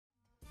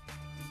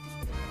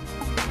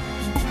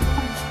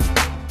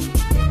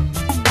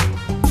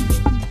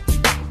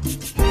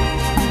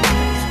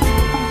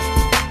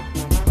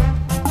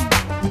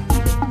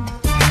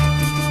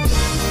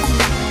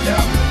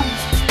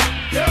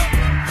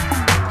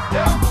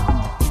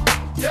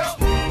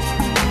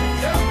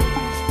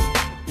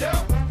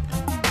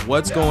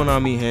What's going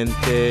on, mi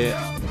gente?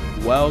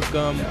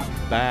 Welcome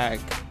back.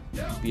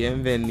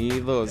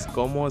 Bienvenidos.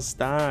 ¿Cómo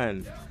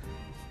están?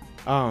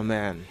 Oh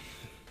man,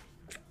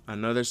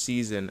 another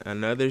season,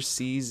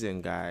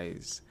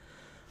 guys.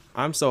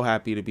 I'm so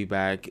happy to be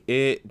back.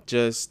 It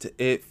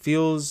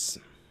feels,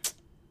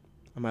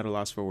 I'm at a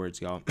loss for words,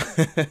 y'all.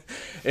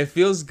 It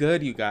feels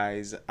good, you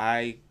guys.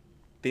 I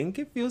think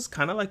it feels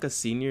kind of like a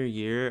senior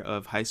year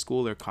of high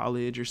school or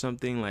college or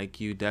something. Like,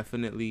 you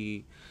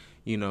definitely,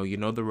 you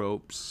know the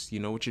ropes, you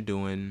know what you're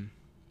doing.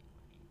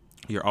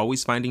 You're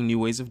always finding new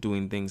ways of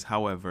doing things.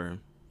 However,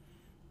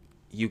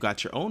 you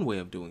got your own way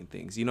of doing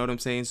things. You know what I'm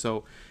saying?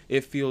 So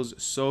it feels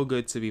so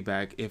good to be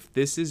back. If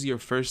this is your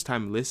first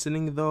time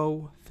listening,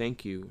 though,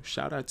 thank you.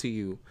 Shout out to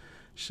you.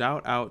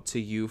 Shout out to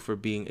you for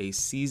being a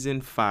season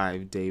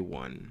 5 day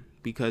one.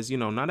 Because,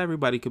 not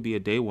everybody could be a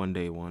day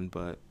one,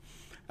 but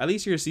at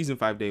least you're a season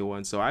 5 day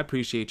one. So I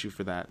appreciate you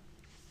for that.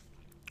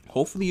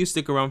 Hopefully you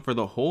stick around for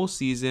the whole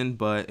season,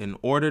 but in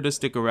order to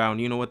stick around,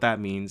 you know what that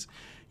means.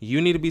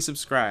 You need to be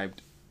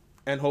subscribed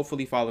and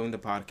hopefully following the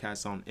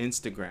podcast on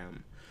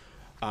Instagram.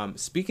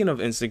 Speaking of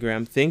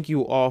Instagram, thank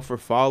you all for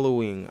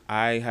following.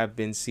 I have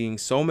been seeing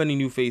so many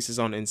new faces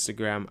on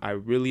Instagram. I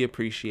really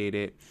appreciate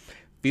it.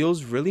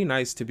 Feels really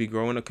nice to be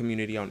growing a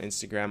community on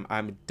Instagram.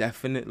 I'm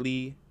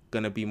definitely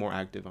going to be more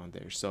active on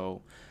there.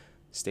 So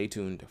stay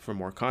tuned for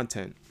more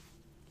content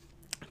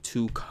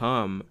to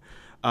come.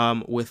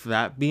 With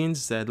that being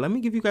said, let me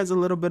give you guys a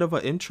little bit of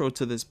an intro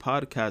to this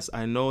podcast.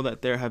 I know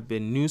that there have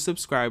been new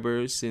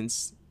subscribers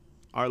since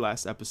our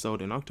last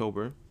episode in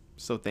October.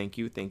 So thank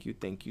you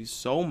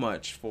so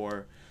much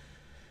for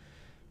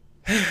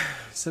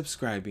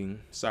subscribing.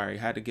 Sorry,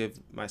 I had to give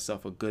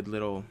myself a good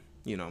little,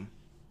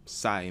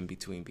 sigh in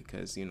between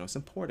because, it's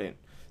important.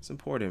 It's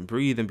important.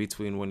 Breathe in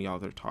between when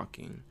y'all are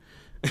talking.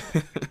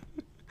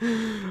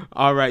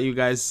 All right, you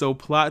guys. So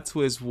Plot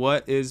Twist,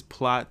 what is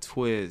Plot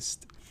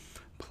Twist?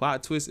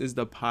 Plot Twist is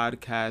the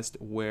podcast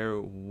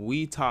where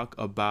we talk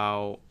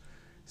about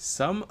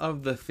some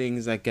of the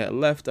things that get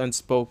left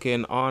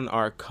unspoken on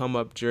our come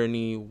up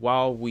journey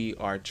while we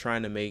are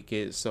trying to make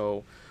it.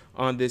 So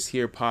on this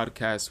here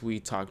podcast, we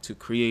talk to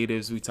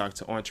creatives, we talk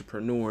to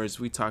entrepreneurs,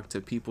 we talk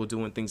to people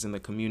doing things in the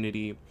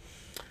community.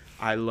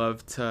 I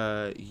love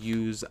to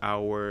use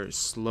our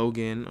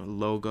slogan,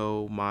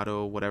 logo,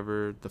 motto,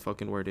 whatever the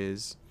fucking word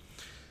is,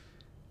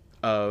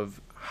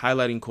 of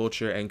highlighting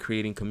culture and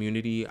creating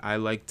community. I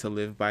like to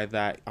live by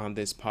that on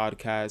this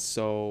podcast.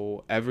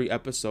 So every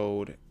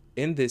episode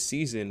in this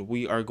season,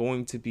 we are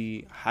going to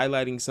be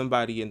highlighting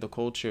somebody in the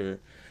culture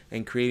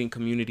and creating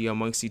community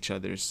amongst each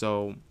other.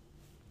 So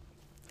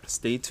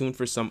stay tuned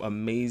for some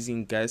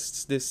amazing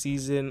guests this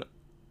season.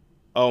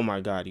 Oh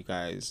my God, you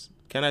guys.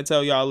 Can I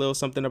tell y'all a little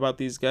something about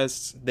these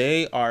guests?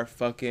 They are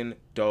fucking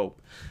dope.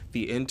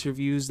 The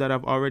interviews that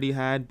I've already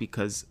had,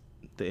 because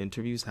the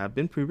interviews have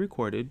been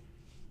pre-recorded.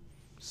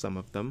 Some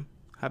of them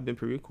have been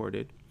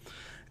pre-recorded.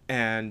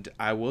 And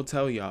I will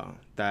tell y'all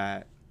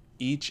that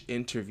each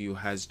interview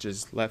has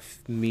just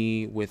left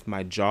me with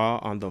my jaw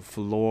on the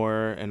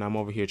floor and I'm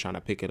over here trying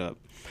to pick it up.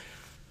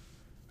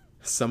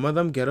 Some of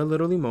them get a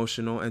little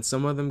emotional and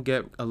some of them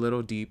get a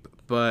little deep,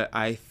 but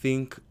I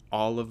think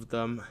all of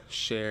them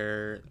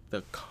share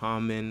the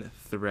common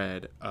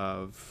thread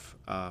of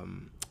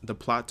the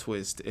plot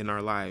twist in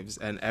our lives,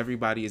 and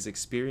everybody is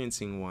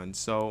experiencing one.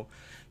 So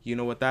you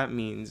know what that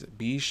means.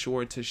 Be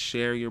sure to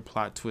share your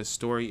plot twist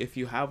story if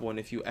you have one.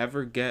 If you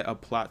ever get a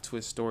plot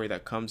twist story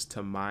that comes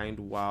to mind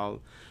while,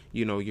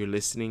 you're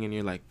listening and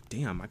you're like,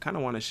 damn, I kind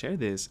of want to share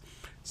this,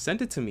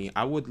 send it to me.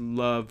 I would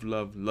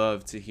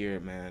love to hear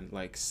it, man.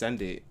 Like,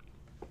 send it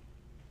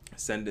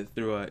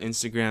through an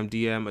Instagram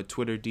DM, a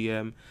Twitter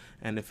DM.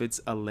 And if it's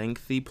a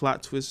lengthy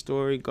plot twist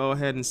story, go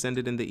ahead and send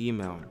it in the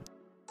email.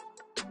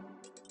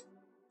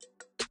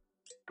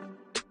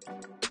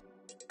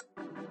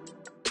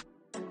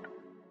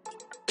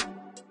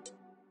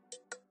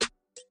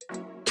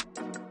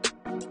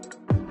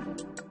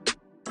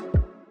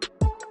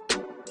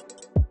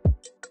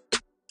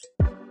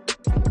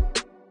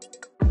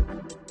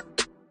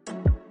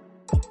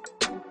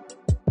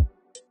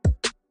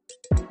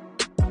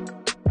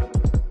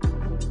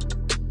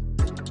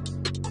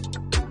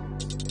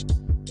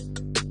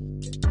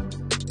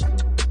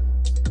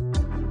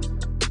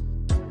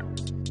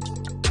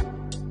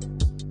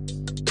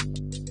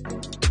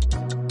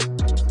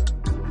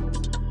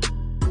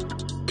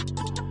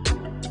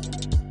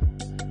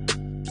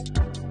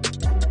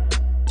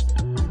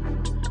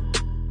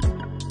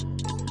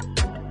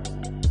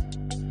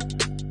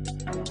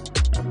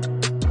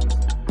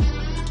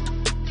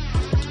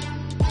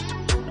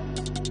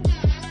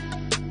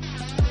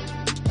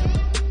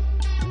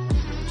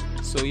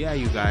 So yeah,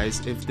 you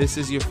guys, if this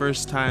is your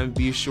first time,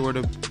 be sure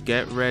to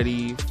get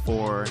ready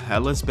for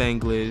hella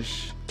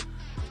Spanglish,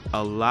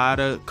 a lot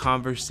of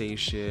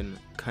conversation,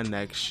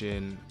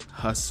 connection,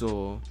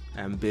 hustle,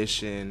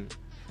 ambition,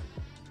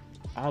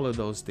 all of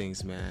those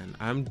things, man.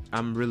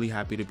 I'm really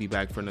happy to be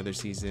back for another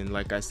season.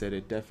 Like I said,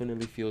 it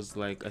definitely feels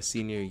like a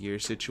senior year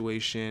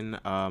situation,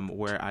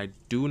 where I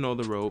do know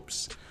the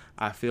ropes.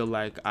 I feel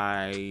like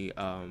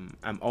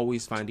I'm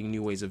always finding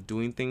new ways of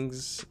doing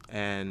things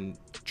and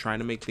trying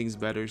to make things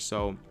better.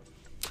 So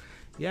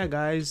yeah,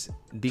 guys,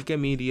 DK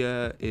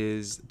Media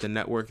is the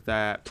network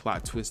that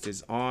Plot Twist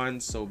is on.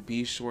 So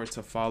be sure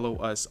to follow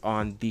us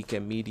on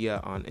DK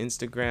Media on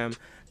Instagram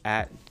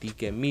at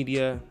DK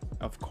Media.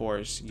 Of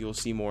course, you'll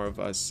see more of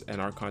us and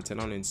our content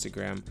on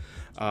Instagram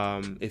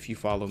if you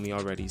follow me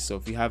already. So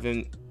if you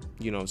haven't,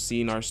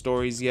 seen our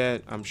stories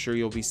yet, I'm sure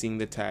you'll be seeing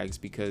the tags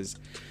because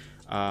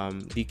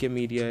DK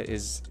Media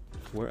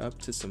we're up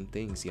to some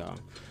things, y'all.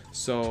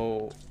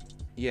 So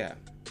yeah,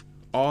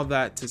 all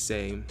that to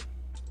say,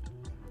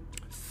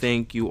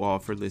 thank you all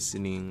for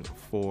listening,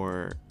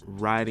 for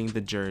riding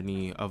the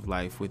journey of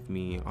life with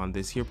me on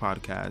this here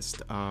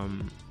podcast.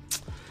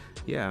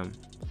 Yeah.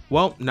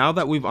 Well, now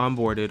that we've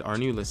onboarded our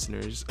new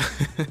listeners,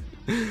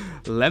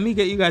 let me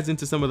get you guys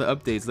into some of the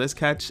updates. Let's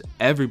catch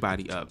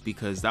everybody up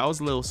because that was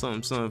a little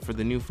something for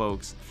the new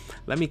folks.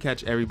 Let me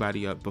catch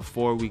everybody up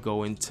before we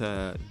go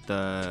into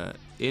the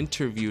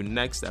interview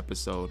next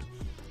episode.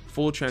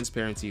 Full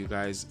transparency, you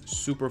guys,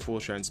 super full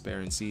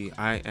transparency.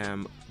 I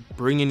am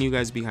bringing you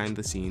guys behind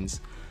the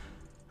scenes.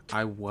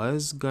 I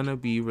was gonna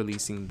be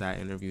releasing that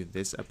interview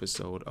this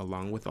episode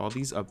along with all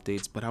these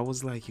updates, but I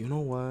was like, you know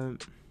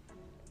what?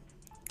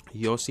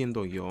 Yo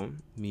siendo yo,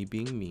 me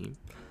being me,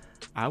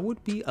 I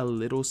would be a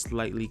little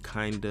slightly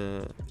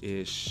kinda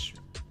ish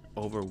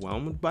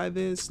overwhelmed by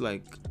this,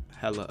 like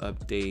hella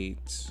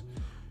updates,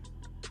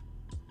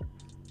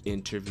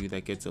 interview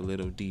that gets a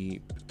little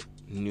deep,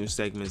 new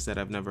segments that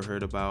I've never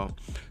heard about.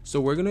 So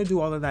we're gonna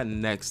do all of that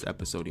next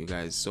episode, you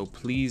guys. So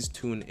please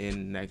tune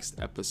in next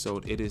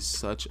episode. It is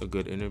such a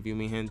good interview,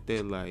 mi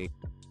gente. Like,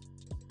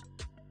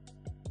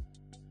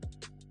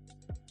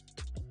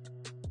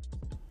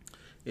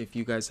 if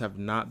you guys have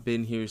not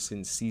been here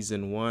since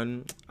season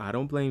 1, I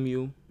don't blame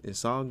you.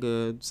 It's all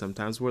good.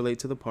 Sometimes we're late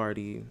to the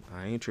party.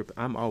 I ain't tripping.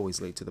 I'm always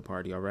late to the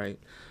party, all right?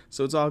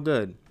 So it's all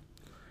good.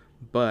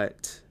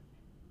 But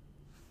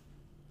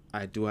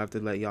I do have to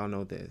let y'all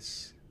know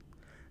this.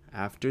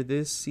 After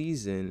this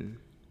season,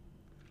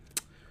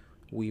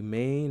 we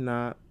may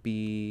not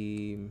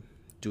be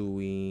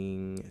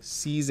doing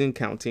season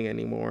counting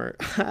anymore.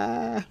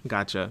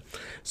 Gotcha.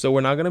 So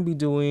we're not going to be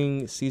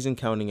doing season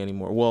counting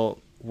anymore. Well,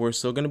 we're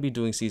still going to be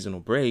doing seasonal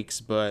breaks,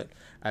 but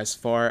as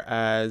far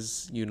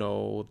as,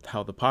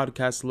 how the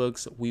podcast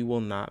looks, we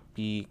will not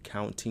be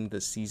counting the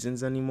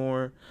seasons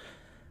anymore.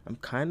 I'm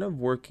kind of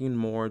working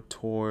more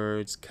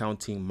towards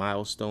counting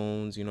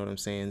milestones, you know what I'm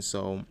saying?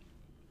 So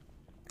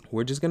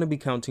we're just going to be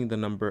counting the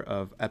number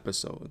of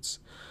episodes.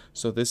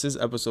 So this is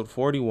episode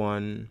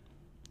 41.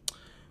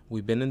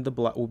 We've been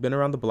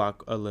around the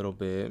block a little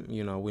bit.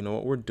 We know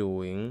what we're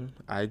doing.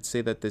 I'd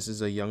say that this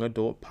is a young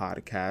adult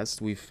podcast.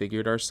 We've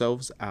figured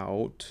ourselves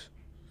out.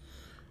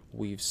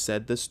 We've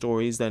said the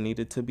stories that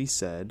needed to be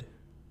said.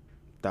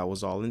 That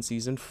was all in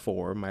season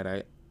 4, might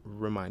I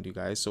remind you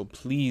guys. So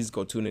please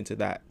go tune into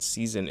that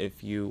season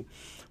if you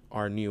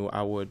are new.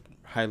 I would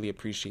highly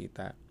appreciate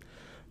that.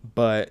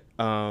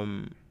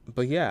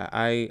 But yeah,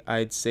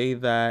 I'd say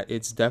that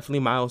it's definitely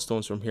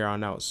milestones from here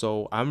on out.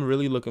 So I'm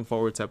really looking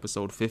forward to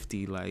episode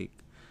 50. Like,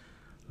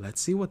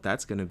 let's see what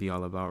that's going to be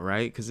all about,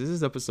 right? Because this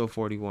is episode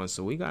 41.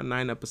 So we got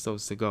 9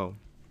 episodes to go.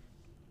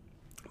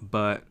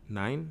 But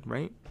 9,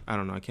 right? I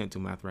don't know. I can't do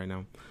math right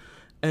now.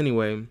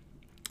 Anyway,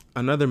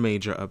 another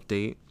major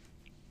update,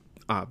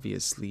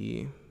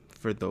 obviously,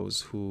 for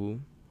those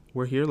who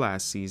were here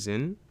last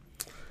season.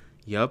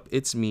 Yup,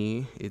 it's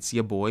me. It's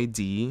your boy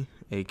D,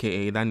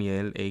 aka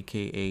Daniel,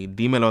 aka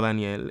Dimelo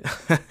Daniel.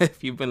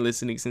 If you've been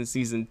listening since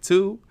season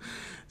 2,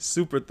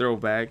 super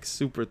throwback.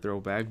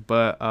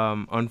 But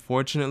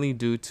unfortunately,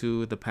 due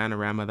to the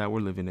panorama that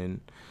we're living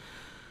in,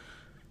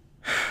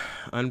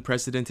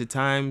 unprecedented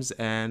times,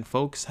 and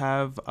folks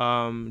have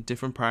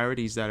different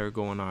priorities that are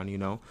going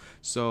on,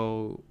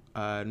 So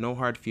no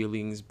hard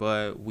feelings,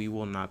 but we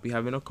will not be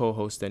having a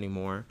co-host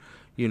anymore.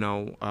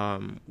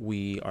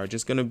 We are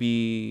just gonna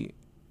be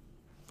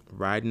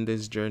riding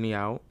this journey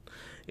out.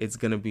 It's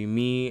gonna be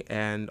me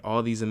and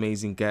all these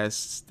amazing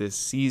guests this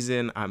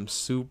season. I'm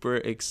super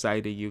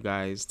excited, you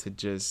guys, to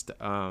just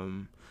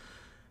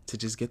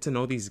get to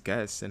know these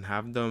guests and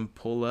have them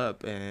pull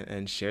up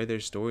and share their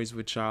stories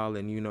with y'all,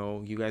 and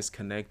you guys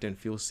connect and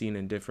feel seen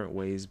in different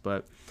ways.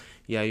 But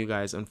yeah, you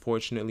guys,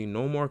 unfortunately,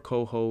 no more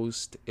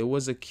co-host. It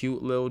was a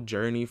cute little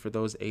journey for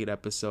those 8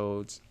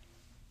 episodes.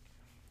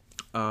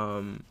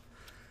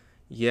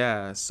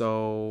 Yeah,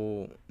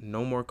 so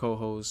no more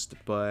co-host,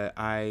 but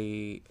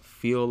I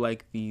feel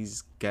like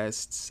these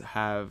guests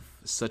have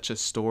such a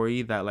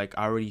story that like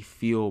I already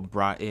feel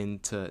brought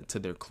into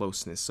their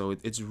closeness. So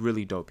it's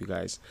really dope, you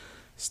guys.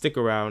 Stick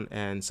around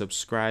and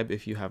subscribe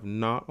if you have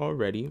not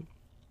already.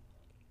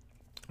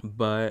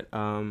 But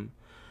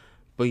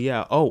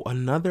yeah,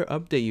 another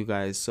update, you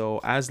guys.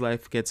 So as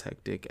life gets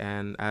hectic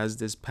and as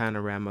this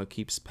panorama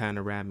keeps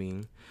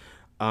panoraming,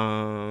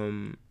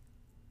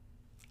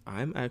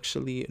 I'm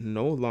actually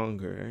no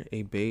longer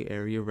a Bay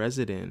Area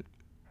resident.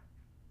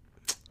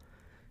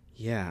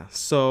 Yeah,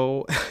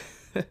 so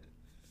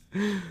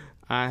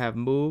I have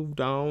moved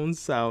on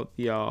south,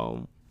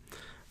 y'all.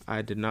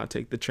 I did not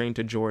take the train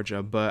to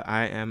Georgia, but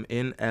I am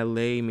in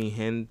LA, mi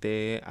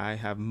gente. I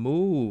have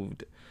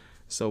moved.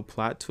 So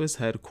Plot Twist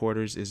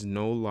headquarters is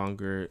no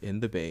longer in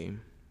the Bay.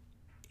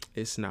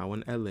 It's now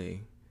in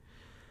LA.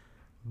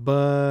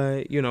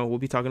 But, we'll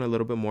be talking a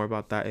little bit more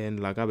about that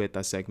in La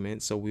Gaveta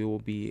segment. So we will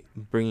be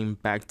bringing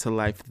back to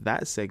life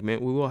that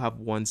segment. We will have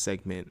one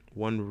segment,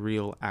 one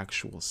real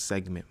actual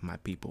segment, my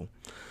people.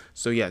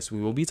 So yes, we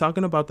will be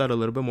talking about that a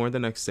little bit more in the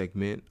next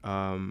segment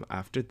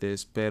after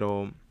this.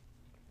 Pero,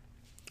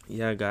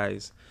 yeah,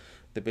 guys,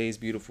 the Bay is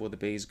beautiful. The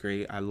Bay is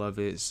great. I love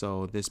it.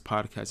 So this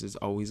podcast is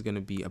always going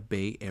to be a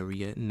Bay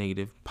Area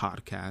native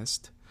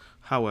podcast.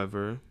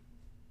 However,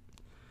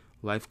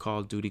 life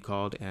called, duty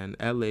called, and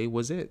LA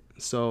was it.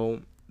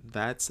 So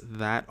that's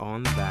that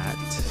on that.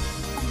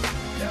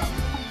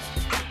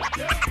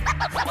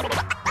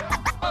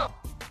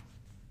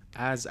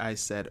 As I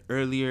said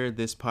earlier,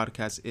 this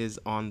podcast is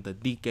on the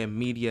Dike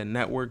Media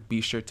Network. Be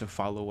sure to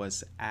follow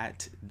us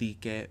at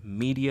Dike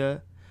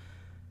Media.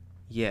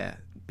 Yeah,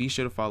 be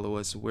sure to follow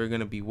us. We're going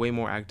to be way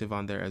more active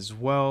on there as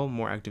well,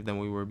 more active than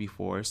we were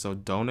before. So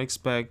don't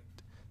expect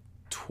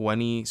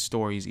 20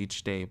 stories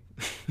each day.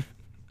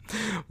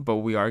 But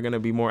we are going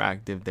to be more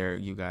active there,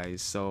 you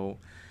guys. So,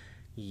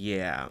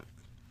 yeah.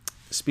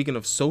 Speaking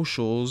of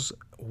socials,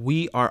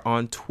 we are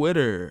on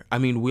Twitter. I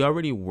mean, we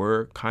already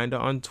were kind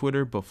of on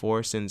Twitter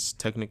before, since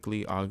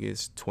technically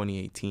August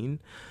 2018.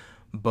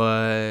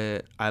 But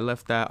I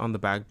left that on the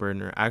back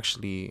burner.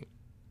 Actually,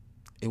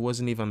 it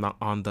wasn't even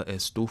on the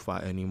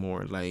estufa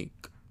anymore.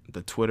 Like,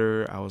 the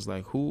Twitter, I was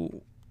like,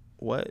 who?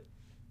 What?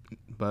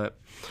 But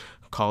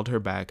called her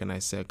back and I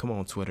said, come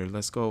on, Twitter,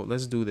 let's go.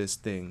 Let's do this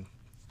thing.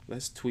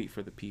 Let's tweet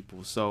for the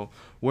people. So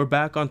we're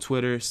back on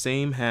Twitter,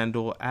 same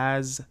handle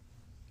as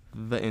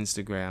the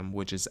Instagram,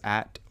 which is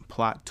at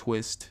Plot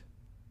Twist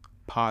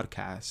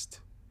Podcast.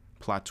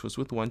 Plot Twist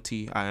with 1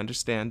 T. I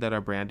understand that our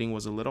branding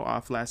was a little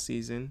off last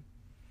season.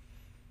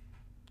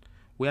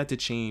 We had to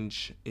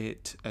change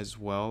it as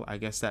well. I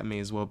guess that may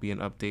as well be an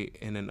update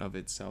in and of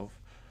itself.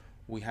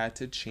 We had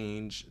to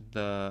change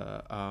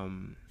the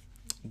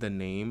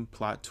name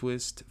Plot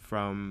Twist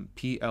from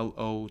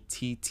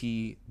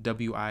PLOTTWIST.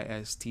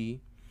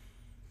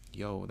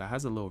 Yo, that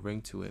has a little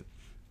ring to it.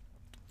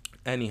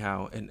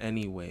 Anyhow, in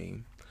any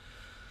way,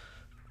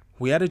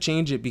 we had to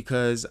change it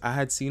because I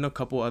had seen a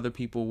couple other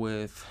people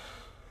with,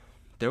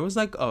 there was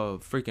like a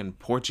freaking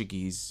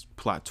Portuguese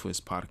Plot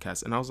Twist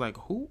podcast. And I was like,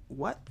 who?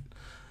 What?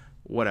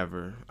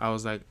 Whatever. I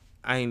was like,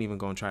 I ain't even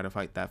going to try to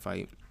fight that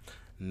fight.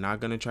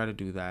 Not going to try to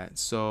do that.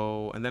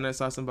 So, and then I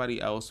saw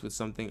somebody else with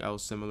something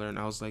else similar. And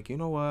I was like, you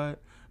know what?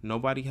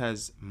 Nobody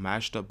has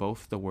mashed up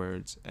both the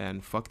words,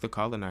 and fuck the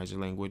colonizer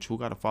language. Who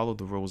got to follow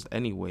the rules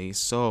anyway?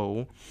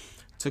 So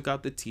took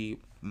out the T,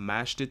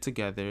 mashed it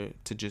together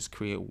to just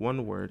create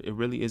one word. It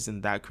really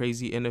isn't that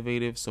crazy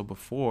innovative. So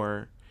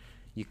before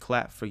you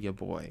clap for your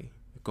boy,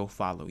 go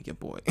follow your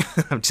boy.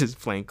 I'm just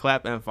playing.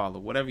 Clap and follow,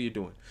 whatever you're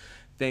doing.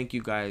 Thank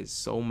you guys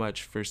so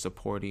much for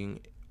supporting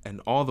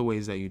and all the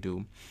ways that you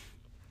do.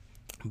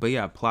 But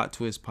yeah, Plot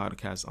Twist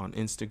Podcast on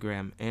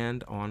Instagram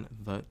and on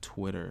the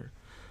Twitter.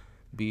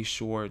 Be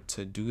sure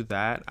to do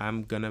that.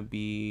 I'm going to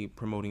be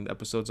promoting the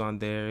episodes on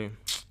there,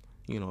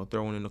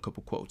 throwing in a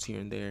couple quotes here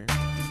and there.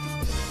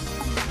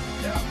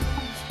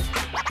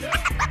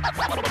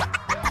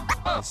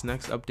 This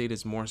next update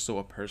is more so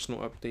a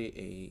personal update,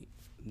 a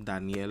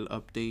Daniel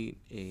update,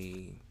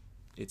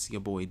 it's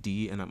your boy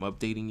D, and I'm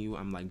updating you.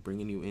 I'm like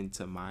bringing you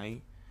into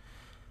my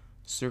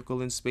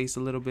circle and space a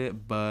little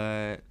bit.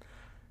 But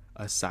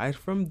aside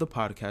from the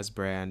podcast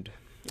brand,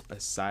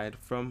 aside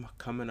from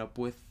coming up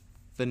with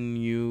the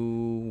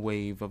new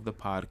wave of the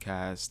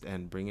podcast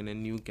and bringing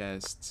in new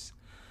guests,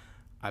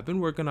 I've been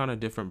working on a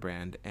different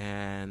brand,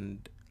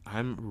 and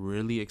I'm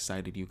really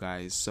excited, you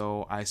guys.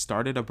 So I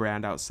started a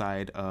brand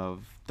outside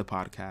of the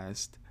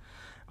podcast.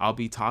 I'll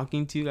be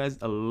talking to you guys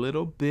a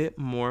little bit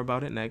more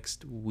about it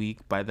next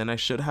week. By then I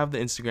should have the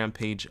Instagram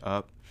page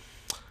up,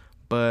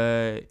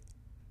 but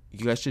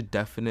you guys should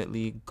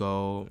definitely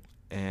go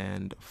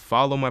and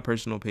follow my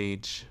personal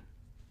page.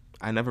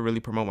 I never really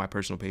promote my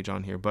personal page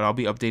on here, but I'll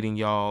be updating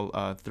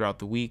y'all throughout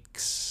the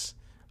weeks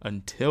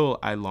until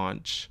I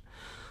launch.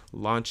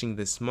 Launching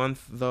this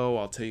month, though.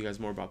 I'll tell you guys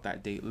more about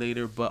that date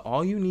later. But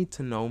all you need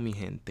to know, mi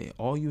gente,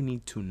 all you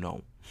need to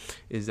know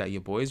is that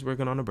your boy is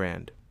working on a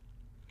brand.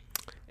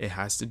 It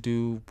has to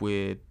do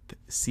with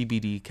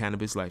CBD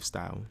cannabis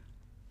lifestyle.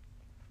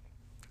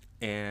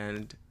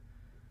 And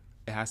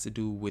it has to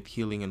do with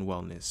healing and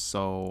wellness.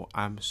 So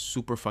I'm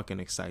super fucking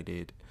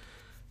excited.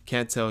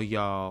 Can't tell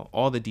y'all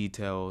all the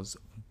details,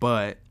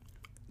 but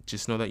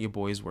just know that your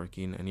boy is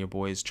working and your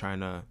boy is trying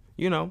to,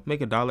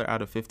 make $1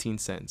 out of 15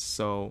 cents.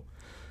 So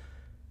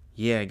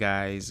yeah,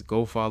 guys,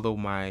 go follow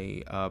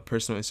my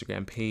personal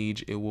Instagram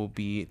page. It will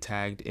be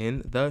tagged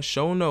in the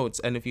show notes.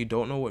 And if you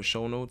don't know what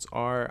show notes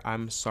are,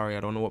 I'm sorry.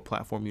 I don't know what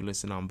platform you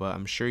listen on, but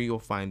I'm sure you'll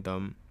find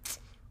them.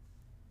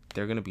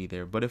 They're going to be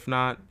there. But if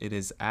not, it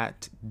is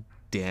at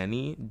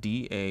Danny,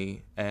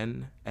 DANNNY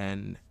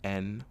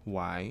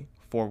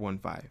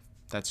 415.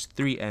 That's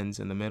 3 N's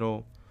in the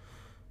middle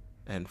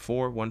and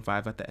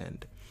 415 at the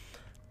end.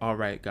 All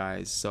right,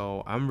 guys.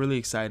 So I'm really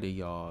excited,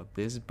 y'all.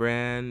 This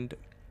brand,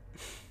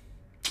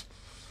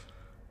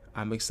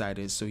 I'm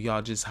excited. So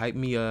y'all just hype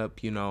me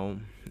up,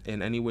 in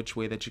any which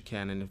way that you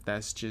can. And if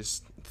that's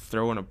just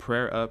throwing a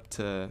prayer up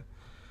to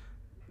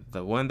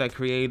the one that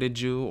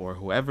created you or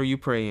whoever you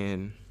pray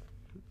in,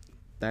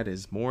 that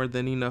is more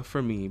than enough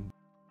for me.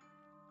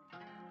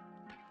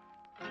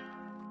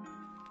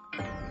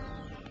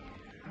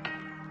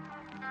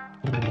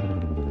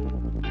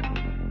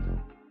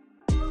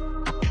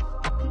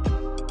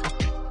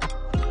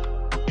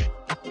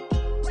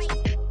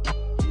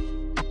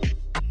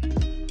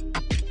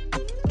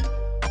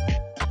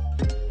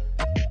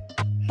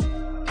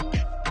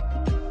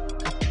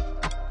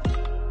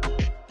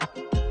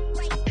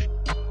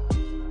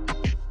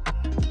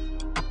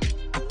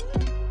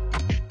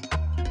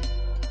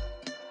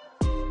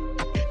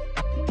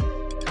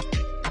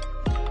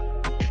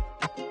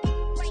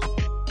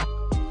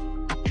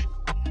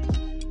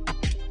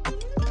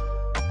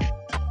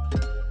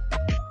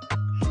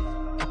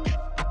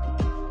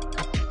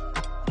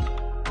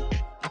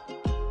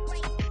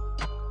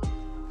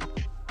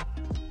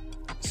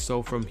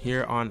 So from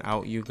here on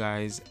out, you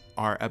guys,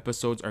 our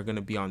episodes are going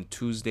to be on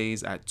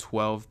Tuesdays at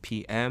 12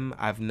 p.m.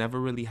 I've never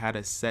really had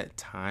a set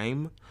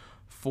time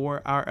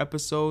for our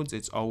episodes.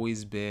 It's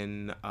always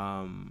been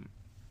on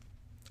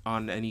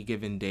any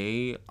given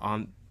day,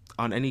 on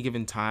any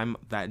given time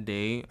that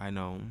day, I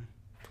know.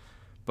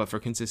 But for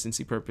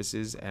consistency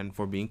purposes and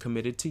for being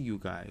committed to you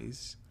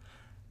guys,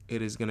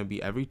 it is going to be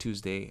every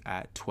Tuesday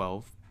at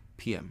 12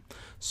 p.m.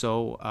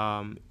 So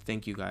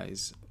thank you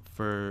guys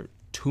for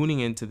tuning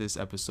into this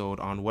episode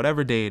on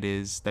whatever day it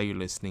is that you're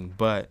listening,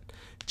 but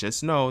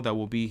just know that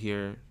we'll be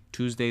here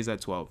Tuesdays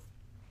at 12.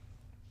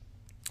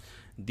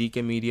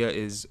 Deacon Media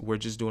we're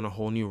just doing a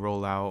whole new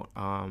rollout,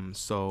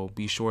 so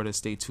be sure to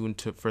stay tuned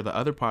for the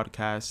other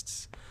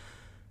podcasts.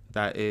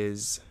 That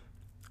is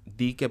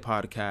Deacon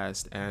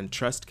Podcast and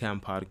Trust Cam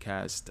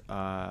Podcast.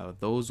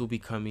 Those will be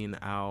coming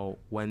out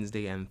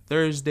Wednesday and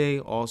Thursday,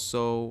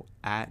 also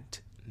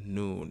at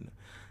noon.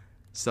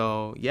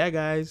 So yeah,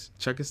 guys,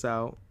 check us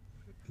out.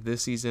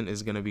 This season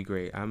is going to be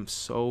great. I'm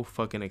so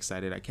fucking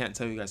excited. I can't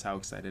tell you guys how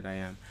excited I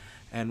am.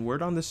 And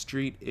word on the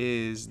street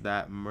is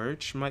that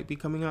merch might be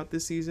coming out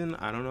this season.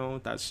 I don't know.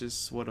 That's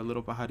just what a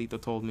little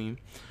pajarito told me.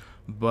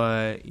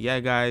 But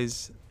yeah,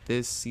 guys,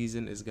 this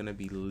season is going to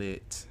be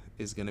lit.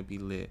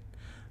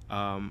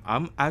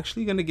 I'm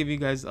actually going to give you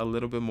guys a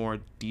little bit more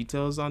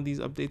details on these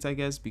updates, I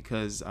guess,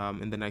 because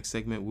in the next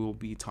segment, we'll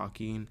be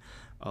talking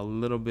a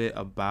little bit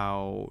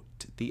about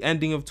the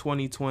ending of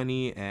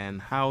 2020 and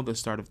how the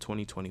start of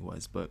 2020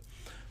 was. But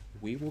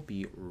we will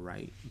be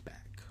right back.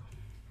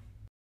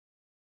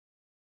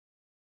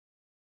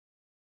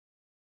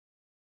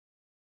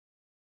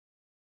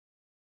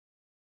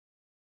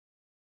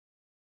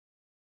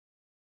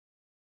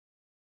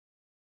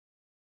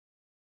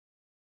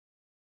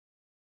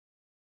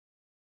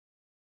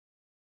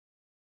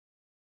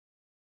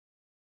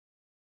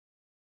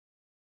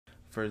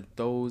 For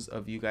those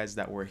of you guys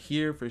that were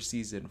here for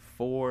season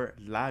 4,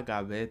 La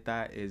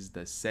Gaveta is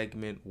the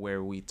segment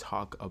where we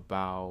talk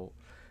about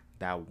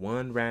that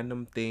one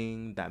random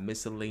thing, that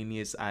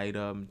miscellaneous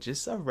item,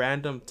 just a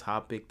random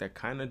topic that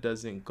kind of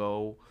doesn't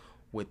go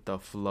with the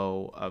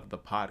flow of the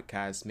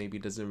podcast, maybe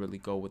doesn't really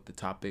go with the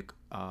topic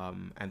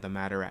and the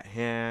matter at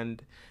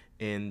hand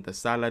in the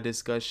sala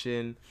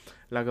discussion.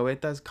 La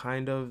Gaveta is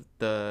kind of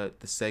the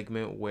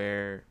segment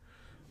where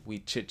we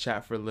chit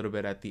chat for a little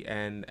bit at the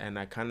end, and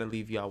I kind of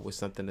leave y'all with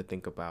something to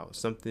think about,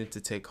 something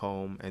to take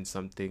home, and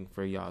something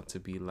for y'all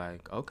to be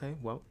like, okay,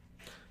 well,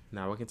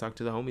 now I can talk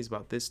to the homies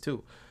about this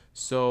too.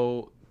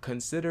 So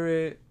consider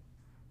it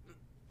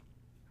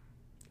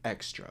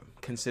extra.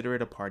 Consider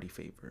it a party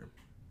favor.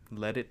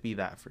 Let it be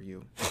that for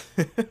you.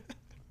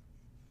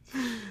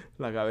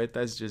 La Gaveta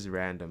is just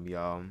random,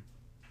 y'all.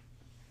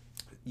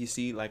 You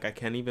see, like, I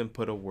can't even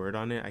put a word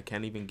on it. I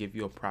can't even give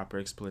you a proper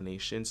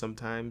explanation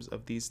sometimes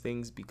of these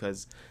things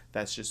because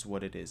that's just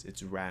what it is.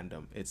 It's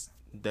random. It's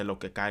de lo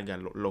que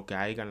caiga, lo que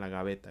haya en la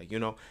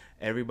gaveta.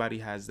 Everybody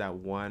has that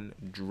one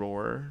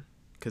drawer,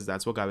 because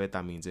that's what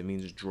gaveta means. It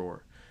means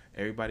drawer.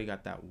 Everybody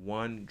got that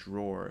one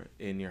drawer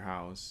in your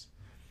house.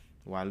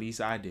 Well, at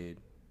least I did.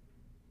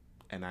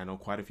 And I know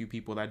quite a few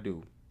people that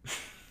do.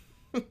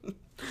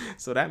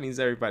 So that means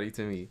everybody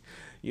to me.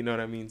 You know what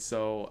I mean?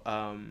 So,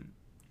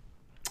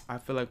 I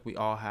feel like we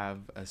all have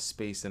a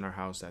space in our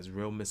house that's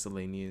real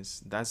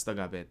miscellaneous. That's the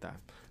gaveta.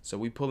 So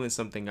we pulling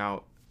something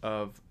out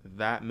of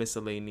that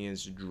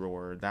miscellaneous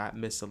drawer, that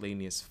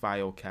miscellaneous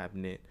file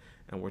cabinet,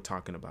 and we're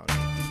talking about it.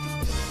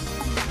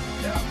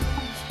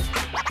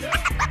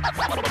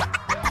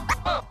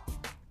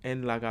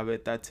 And La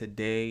Gaveta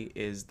today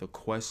is the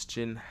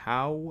question: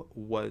 how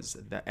was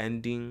the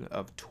ending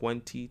of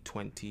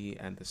 2020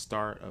 and the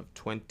start of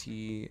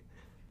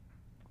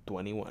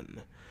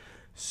 2021?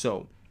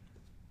 So,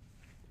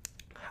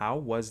 how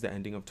was the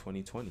ending of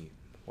 2020?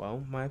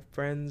 Well, my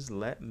friends,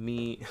 let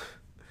me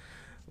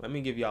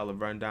give y'all a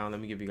rundown. Let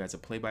me give you guys a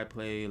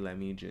play-by-play. Let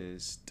me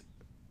just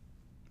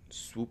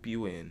Swoop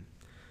you in.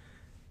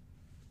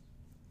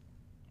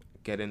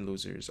 Get in,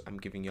 losers. I'm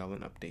giving y'all an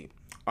update.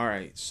 All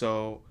right,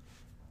 so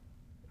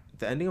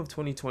the ending of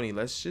 2020,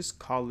 let's just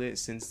call it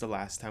since the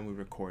last time we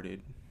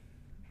recorded,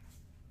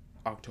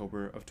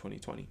 October of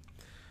 2020.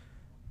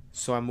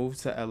 So I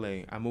moved to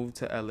LA. I moved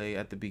to LA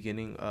at the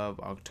beginning of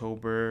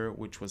October,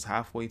 which was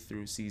halfway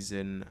through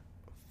season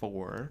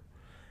 4.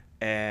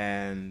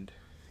 And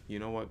you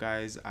know what,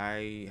 guys?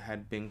 I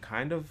had been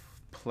kind of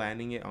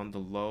planning it on the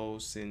low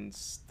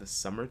since the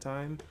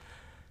summertime.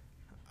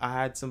 I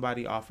had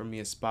somebody offer me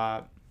a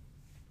spot.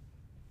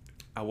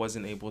 I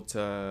wasn't able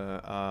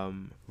to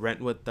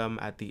rent with them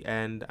at the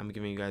end. I'm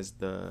giving you guys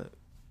the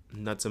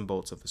nuts and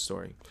bolts of the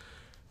story.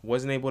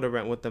 Wasn't able to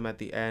rent with them at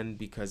the end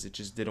because it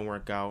just didn't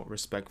work out,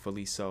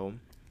 respectfully so.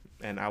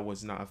 And I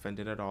was not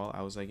offended at all.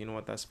 I was like, you know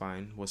what, that's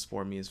fine. What's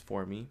for me is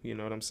for me. You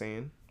know what I'm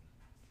saying?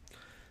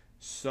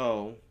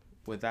 So,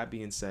 with that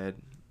being said,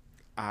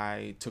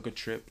 I took a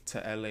trip to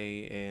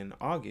LA in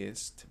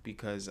August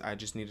because I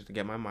just needed to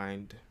get my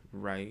mind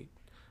right.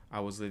 I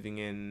was living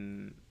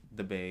in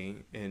the Bay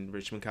in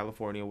Richmond,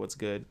 California. What's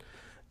good?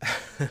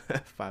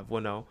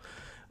 510.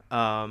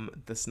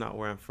 That's not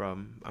where I'm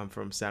from. I'm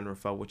from San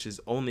Rafael, which is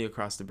only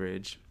across the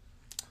bridge,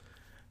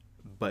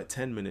 but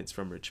 10 minutes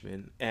from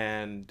Richmond.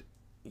 And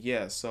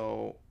yeah,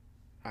 so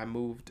I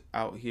moved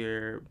out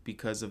here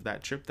because of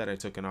that trip that I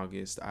took in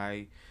August.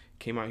 I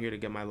came out here to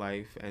get my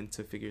life and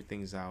to figure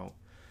things out.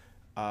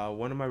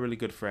 One of my really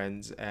good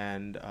friends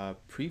and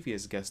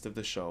previous guest of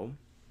the show,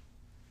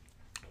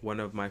 one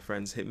of my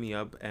friends hit me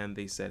up and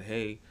they said,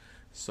 hey,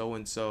 so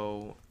and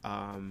so,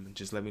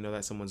 just let me know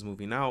that someone's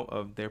moving out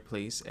of their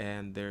place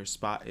and their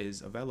spot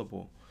is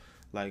available.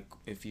 Like,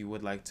 if you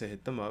would like to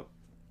hit them up,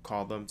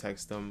 call them,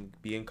 text them,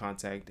 be in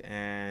contact,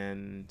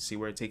 and see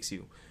where it takes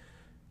you.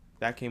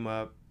 That came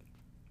up.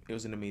 It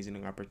was an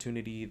amazing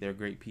opportunity. They're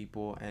great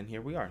people, and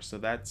here we are. So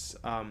that's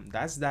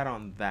that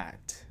on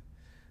that.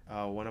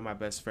 One of my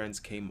best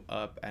friends came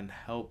up and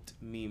helped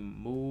me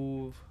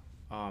move.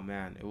 Oh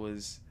man, it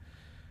was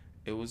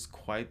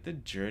quite the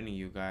journey,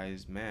 you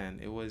guys. Man,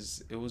 it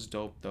was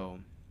dope though.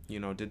 You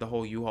know, did the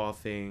whole U-Haul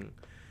thing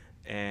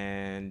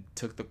and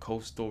took the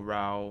coastal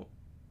route.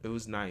 It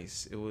was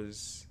nice. It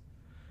was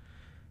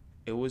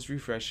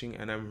refreshing,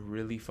 and I'm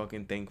really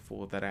fucking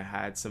thankful that I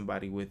had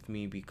somebody with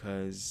me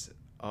because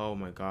oh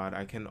my god,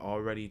 I can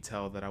already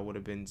tell that I would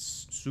have been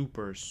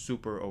super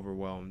super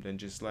overwhelmed and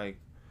just like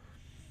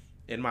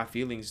in my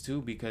feelings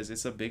too, because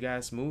it's a big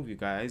ass move, you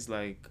guys.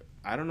 Like,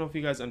 I don't know if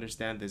you guys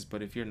understand this,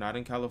 but if you're not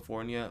in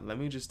California, let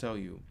me just tell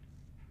you,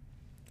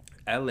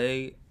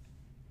 LA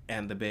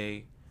and the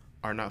Bay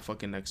are not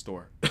fucking next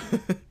door.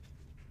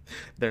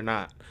 They're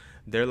not.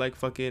 They're like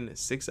fucking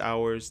 6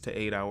 hours to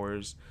 8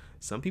 hours.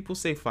 Some people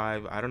say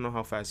 5. I don't know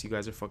how fast you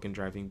guys are fucking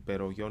driving,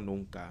 pero yo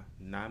nunca.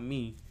 Not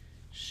me.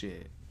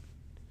 Shit.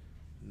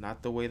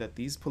 Not the way that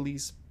these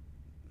police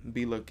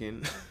be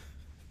looking.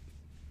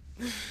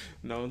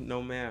 No,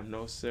 no, ma'am.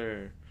 No,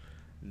 sir.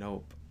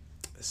 Nope.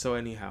 So,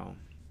 anyhow,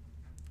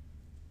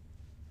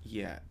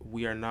 yeah,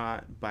 we are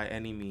not by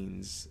any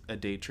means a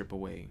day trip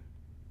away.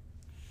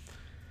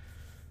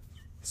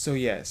 So,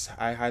 yes,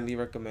 I highly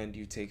recommend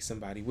you take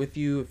somebody with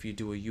you if you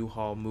do a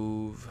U-Haul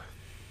move.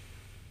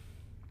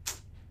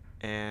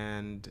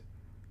 And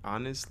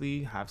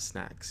honestly, have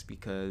snacks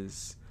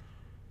because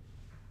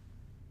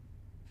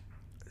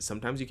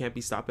sometimes you can't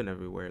be stopping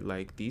everywhere.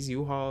 Like these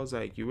U-Hauls,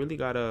 like you really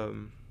gotta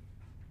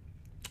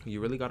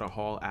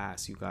haul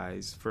ass, you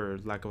guys, for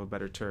lack of a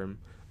better term.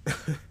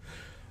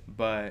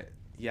 But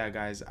yeah,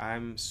 guys,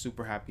 I'm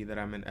super happy that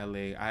I'm in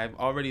LA. I've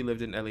already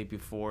lived in LA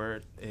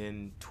before.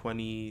 In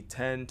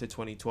 2010 to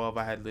 2012,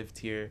 I had lived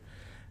here,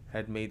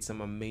 had made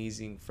some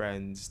amazing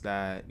friends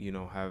that,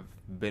 have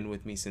been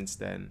with me since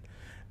then.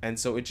 And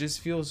so it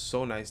just feels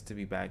so nice to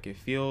be back. It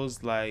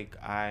feels like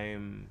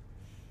I'm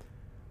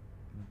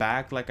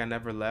back, like I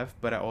never left,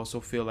 but I also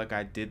feel like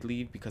I did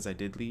leave because I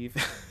did leave.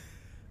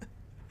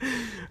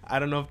 I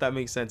don't know if that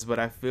makes sense, but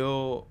I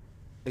feel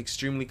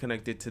extremely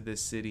connected to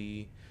this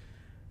city.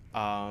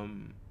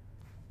 Um,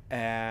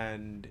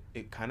 and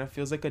it kind of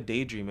feels like a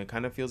daydream. It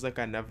kind of feels like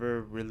I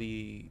never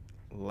really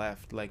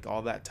left. Like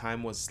all that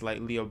time was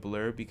slightly a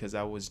blur because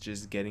I was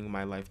just getting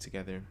my life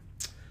together.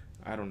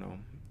 I don't know.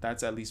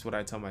 That's at least what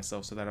I tell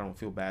myself so that I don't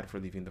feel bad for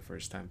leaving the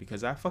first time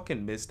because I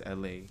fucking missed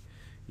LA.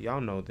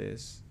 Y'all know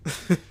this.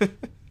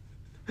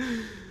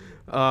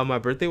 My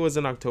birthday was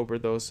in October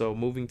though, so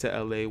moving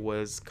to LA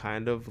was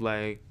kind of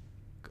like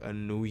a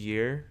new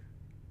year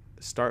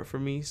start for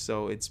me.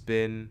 So it's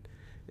been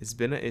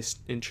an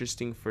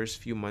interesting first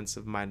few months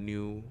of my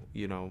new,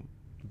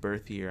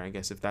 birth year, I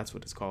guess, if that's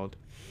what it's called.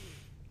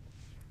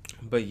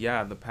 But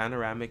yeah, the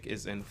panoramic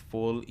is in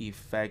full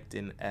effect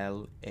in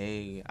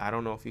LA. I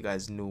don't know if you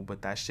guys knew,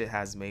 but that shit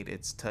has made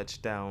its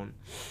touchdown,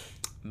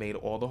 made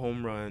all the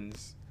home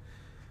runs.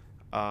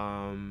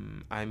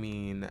 I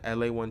mean,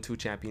 LA won 2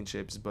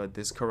 championships, but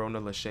this Corona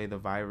Lachey, the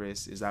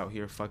virus, is out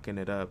here fucking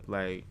it up.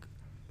 Like,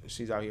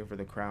 she's out here for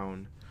the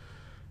crown.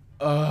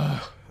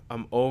 Ugh,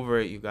 I'm over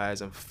it, you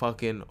guys. I'm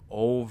fucking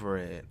over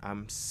it.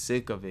 I'm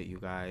sick of it, you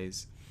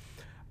guys.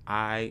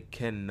 I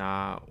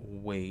cannot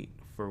wait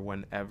for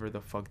whenever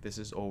the fuck this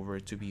is over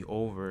to be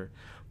over.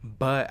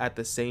 But at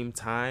the same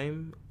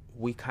time,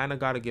 we kind of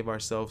got to give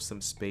ourselves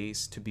some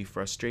space to be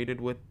frustrated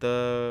with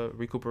the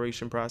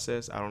recuperation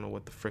process. I don't know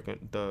what the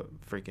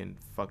freaking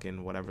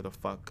fucking whatever the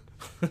fuck.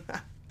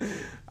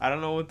 I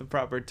don't know what the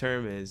proper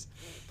term is,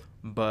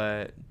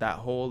 but that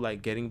whole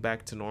like getting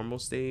back to normal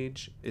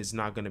stage is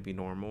not going to be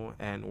normal,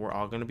 and we're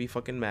all going to be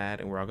fucking mad,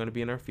 and we're all going to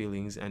be in our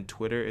feelings, and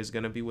Twitter is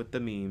going to be with the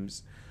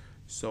memes.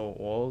 So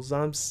all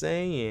I'm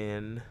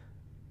saying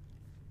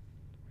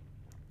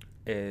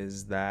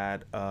is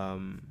that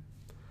I'm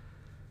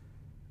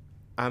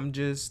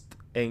just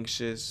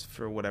anxious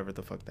for whatever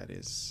the fuck that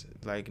is.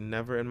 Like,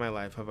 never in my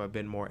life have I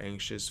been more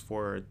anxious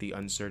for the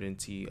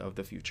uncertainty of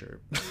the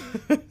future.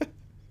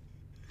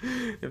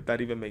 If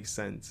that even makes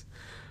sense.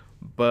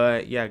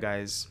 But yeah,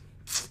 guys,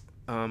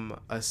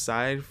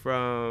 aside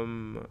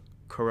from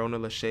Corona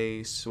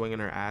Lachey swinging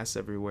her ass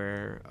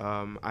everywhere,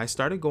 I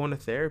started going to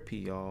therapy,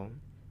 y'all.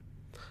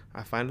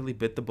 I finally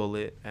bit the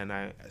bullet and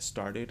I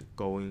started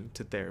going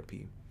to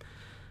therapy.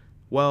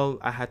 Well,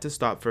 I had to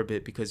stop for a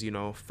bit because,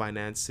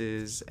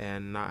 finances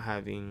and not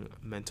having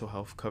mental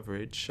health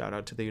coverage. Shout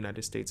out to the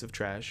United States of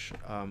Trash.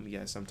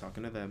 Yes, I'm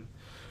talking to them.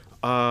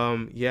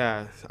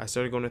 Yeah, I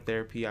started going to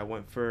therapy. I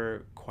went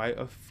for quite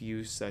a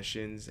few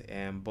sessions,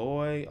 and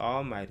boy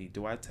almighty,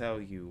 do I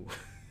tell you.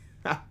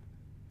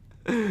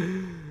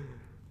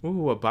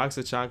 Ooh, a box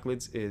of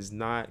chocolates is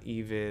not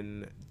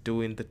even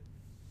doing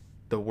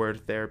the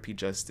word therapy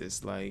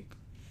justice. Like,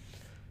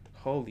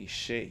 holy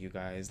shit, you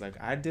guys. Like,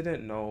 I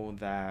didn't know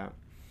that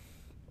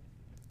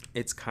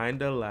it's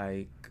kind of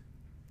like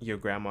your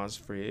grandma's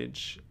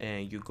fridge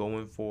and you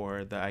going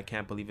for the I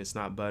can't believe it's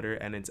not butter,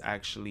 and it's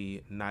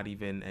actually not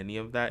even any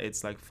of that.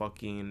 It's like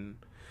fucking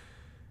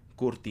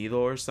curtido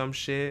or some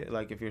shit.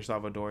 Like, if you're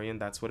Salvadorian,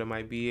 that's what it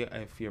might be.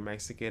 If you're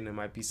Mexican, it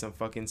might be some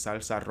fucking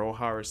salsa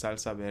roja or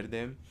salsa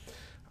verde.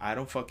 I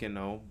don't fucking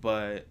know,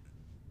 but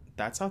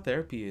that's how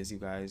therapy is, you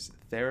guys.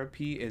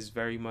 Therapy is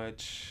very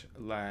much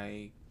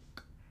like,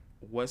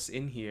 what's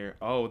in here?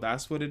 Oh,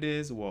 that's what it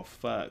is? Well,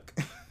 fuck.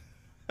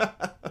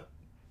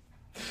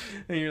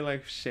 And you're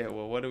like, shit,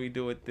 well, what do we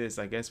do with this?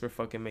 I guess we're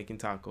fucking making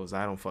tacos.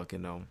 I don't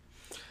fucking know.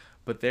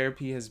 But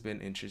therapy has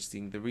been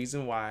interesting. The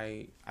reason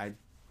why I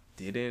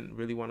didn't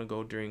really want to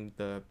go during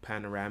the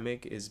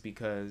panoramic is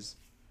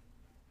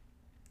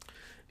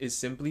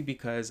simply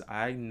because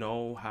I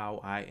know how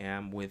I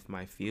am with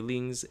my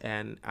feelings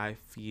and I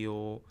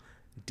feel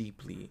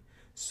deeply.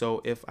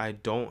 So if I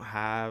don't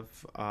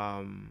have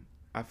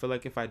I feel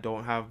like if I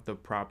don't have the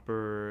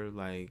proper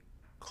like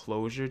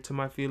closure to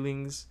my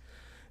feelings,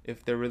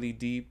 if they're really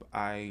deep,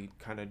 I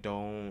kind of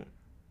don't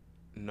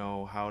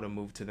know how to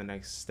move to the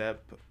next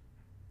step.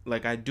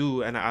 Like, I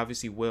do, and I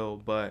obviously will,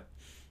 but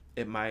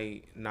it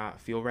might not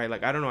feel right.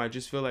 Like, I don't know. I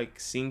just feel like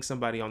seeing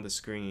somebody on the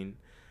screen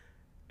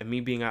and me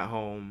being at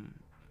home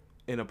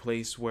in a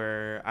place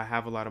where I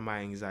have a lot of my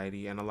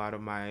anxiety and a lot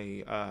of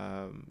my,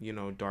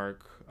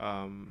 dark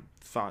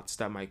thoughts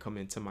that might come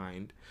into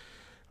mind.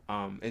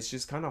 It's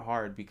just kind of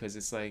hard because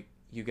it's like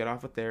you get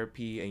off of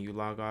therapy and you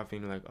log off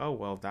and you're like, oh,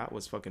 well, that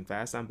was fucking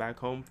fast. I'm back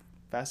home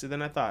faster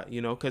than I thought,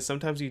 because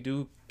sometimes you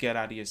do get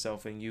out of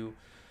yourself and you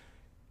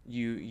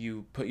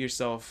put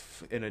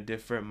yourself in a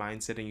different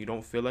mindset and you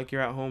don't feel like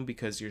you're at home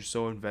because you're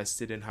so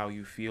invested in how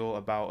you feel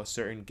about a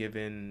certain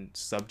given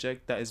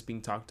subject that is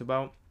being talked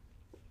about.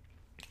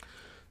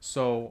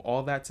 So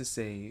all that to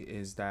say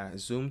is that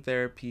Zoom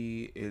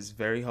therapy is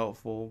very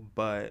helpful,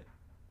 but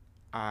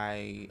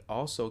I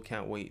also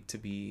can't wait to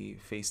be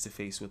face to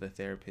face with a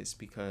therapist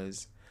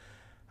because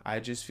I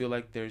just feel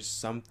like there's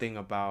something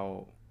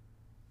about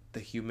the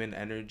human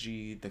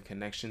energy, the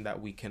connection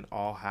that we can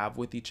all have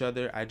with each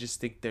other. I just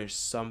think there's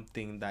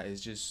something that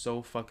is just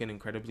so fucking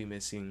incredibly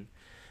missing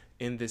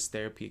in this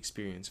therapy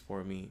experience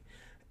for me.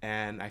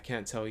 And I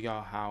can't tell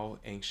y'all how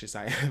anxious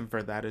I am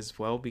for that as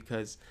well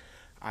because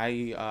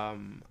I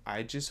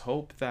just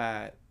hope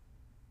that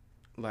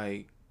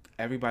like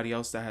everybody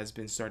else that has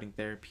been starting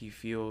therapy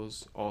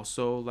feels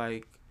also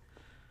like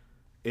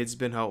it's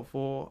been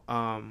helpful.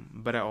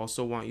 But I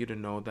also want you to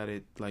know that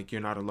it like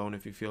you're not alone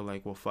if you feel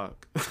like, well,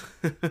 fuck,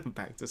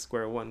 back to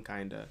square one,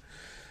 kinda.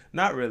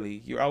 Not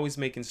really. You're always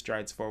making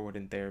strides forward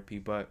in therapy,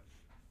 but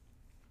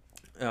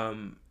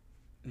um,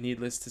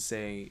 needless to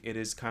say, it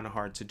is kind of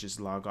hard to just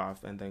log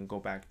off and then go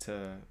back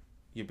to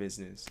your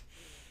business.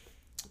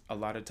 A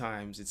lot of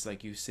times, it's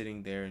like you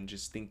sitting there and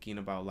just thinking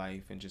about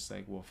life and just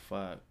like, well,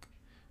 fuck,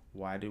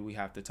 why did we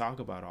have to talk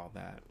about all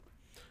that?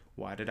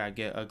 Why did I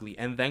get ugly?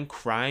 And then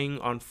crying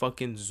on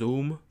fucking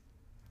Zoom.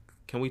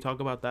 Can we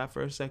talk about that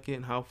for a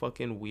second? How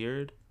fucking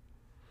weird.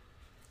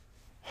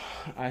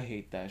 I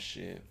hate that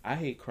shit. I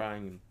hate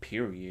crying,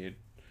 period.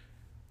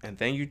 And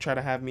then you try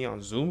to have me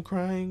on Zoom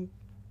crying?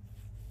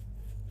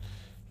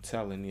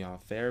 Telling y'all,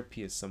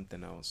 therapy is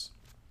something else.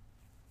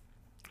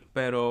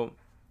 Pero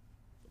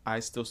I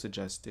still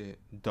suggest it.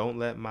 Don't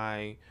let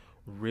my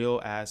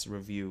real ass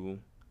review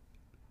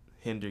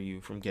hinder you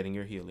from getting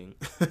your healing.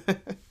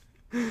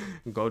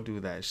 Go do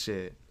that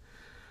shit.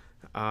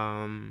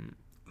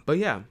 But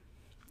yeah,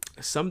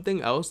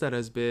 something else that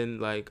has been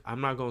like,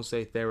 I'm not gonna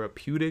say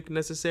therapeutic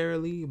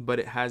necessarily, but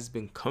it has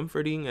been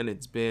comforting and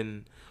it's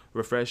been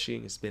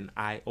refreshing, it's been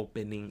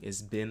eye-opening,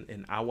 it's been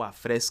an agua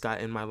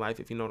fresca in my life,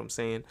 if you know what I'm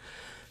saying,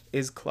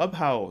 is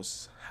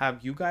Clubhouse.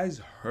 Have you guys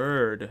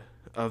heard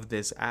of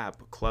this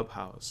app,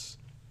 Clubhouse?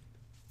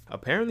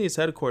 Apparently it's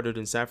headquartered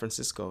in San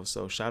Francisco,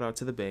 so shout out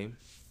to the Bay.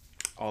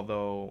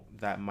 Although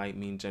that might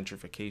mean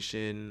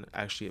gentrification,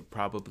 actually it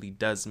probably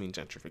does mean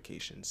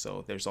gentrification,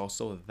 so there's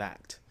also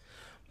that.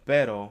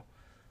 Pero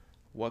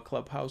what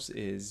Clubhouse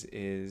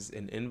is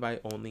an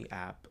invite only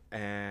app,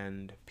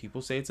 and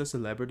people say it's a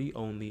celebrity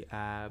only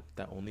app,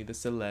 that only the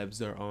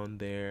celebs are on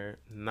there.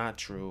 Not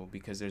true,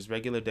 because there's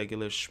regular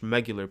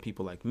schmegular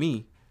people like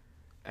me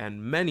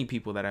and many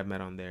people that I've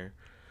met on there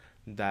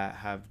that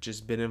have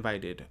just been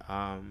invited.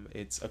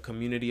 It's a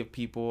community of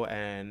people,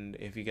 and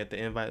if you get the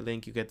invite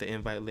link, you get the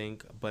invite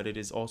link, but it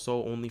is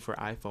also only for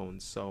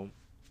iPhones. So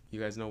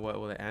you guys know what?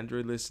 Well, the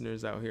Android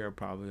listeners out here are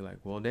probably like,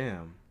 well,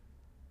 damn,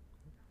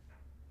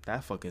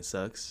 that fucking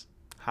sucks.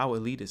 How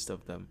elitist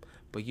of them.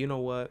 But you know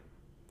what?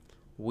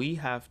 We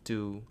have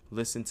to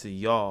listen to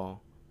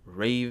y'all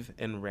rave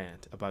and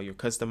rant about your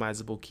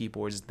customizable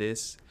keyboards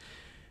this,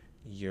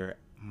 your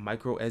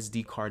micro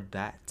SD card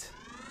that.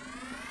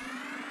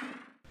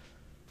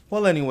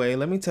 Well, anyway,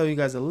 let me tell you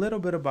guys a little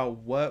bit about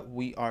what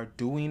we are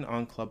doing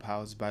on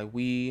Clubhouse. By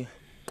we,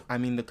 I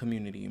mean the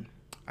community.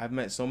 I've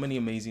met so many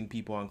amazing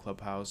people on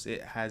Clubhouse.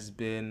 It has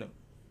been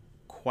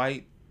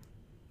quite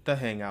the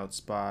hangout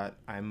spot,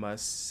 I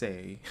must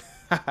say.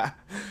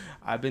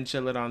 I've been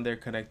chilling on there,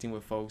 connecting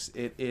with folks.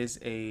 It's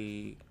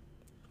a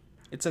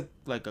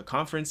like a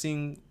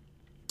conferencing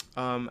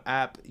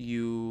app.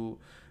 You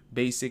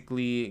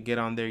basically get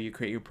on there, you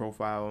create your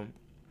profile,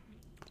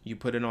 you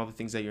put in all the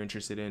things that you're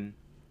interested in,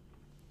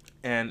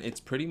 and it's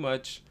pretty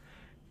much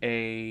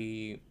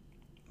a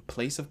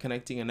place of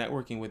connecting and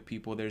networking with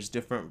people. There's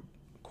different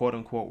quote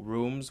unquote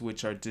rooms,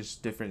 which are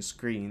just different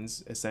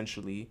screens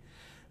essentially,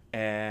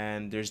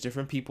 and there's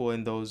different people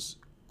in those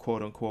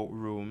quote unquote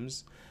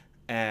rooms,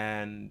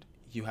 and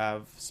you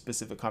have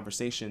specific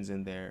conversations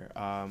in there.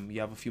 You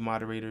have a few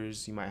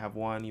moderators, you might have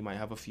one, you might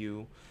have a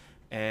few,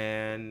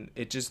 and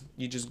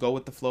you just go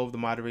with the flow of the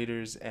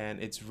moderators, and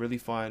it's really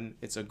fun.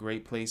 It's a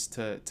great place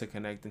to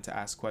connect and to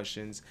ask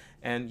questions.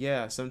 And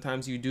yeah,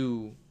 sometimes you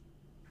do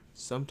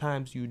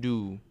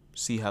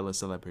see hella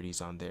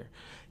celebrities on there.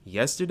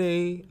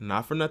 Yesterday,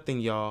 not for nothing,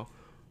 y'all,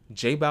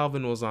 J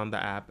Balvin was on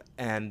the app,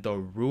 and the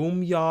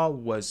room, y'all,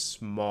 was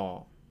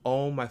small.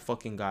 Oh my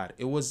fucking god.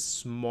 It was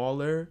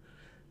smaller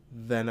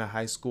than a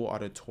high school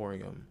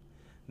auditorium,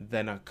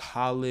 than a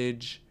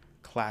college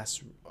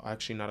classroom.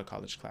 Actually, not a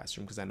college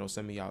classroom, because I know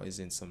some of y'all is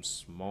in some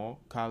small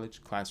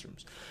college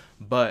classrooms.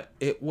 But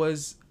it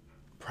was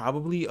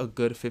probably a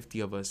good 50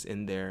 of us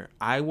in there.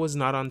 I was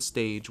not on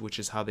stage, which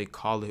is how they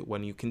call it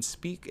when you can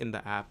speak in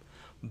the app,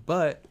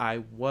 but I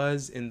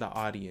was in the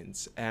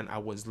audience and I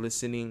was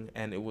listening,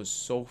 and it was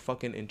so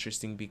fucking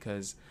interesting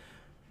because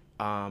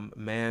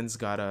man's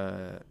got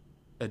a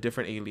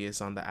different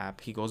alias on the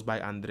app. He goes by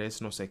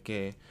Andres no sé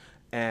qué,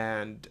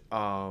 and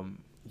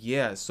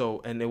yeah,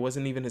 so, and it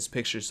wasn't even his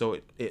picture, so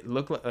it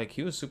looked like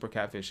he was super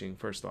catfishing,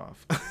 first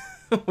off,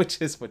 which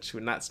is what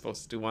you're not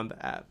supposed to do on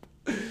the app.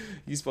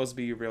 You're supposed to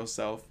be your real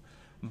self,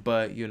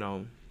 but you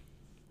know,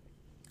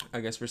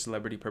 I guess for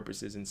celebrity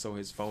purposes, and so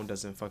his phone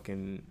doesn't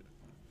fucking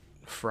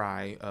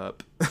fry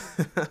up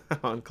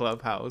on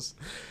Clubhouse,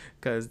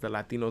 because the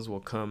Latinos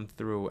will come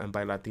through, and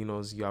by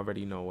Latinos you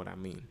already know what I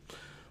mean.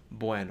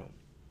 Bueno,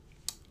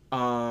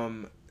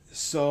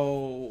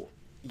 so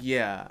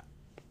yeah,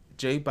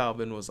 J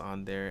Balvin was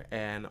on there,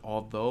 and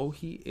although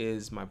he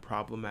is my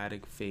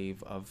problematic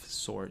fave of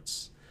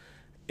sorts,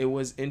 it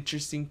was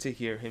interesting to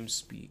hear him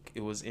speak.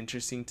 It was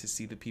interesting to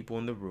see the people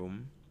in the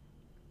room,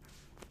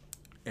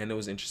 and it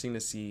was interesting to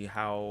see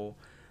how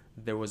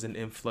there was an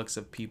influx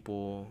of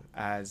people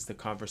as the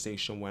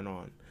conversation went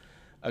on.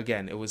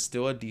 Again, it was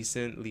still a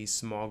decently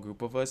small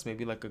group of us,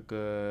 maybe like a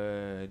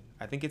good,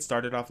 I think it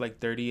started off like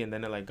 30, and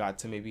then it like got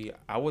to maybe,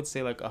 I would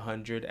say like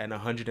 100 and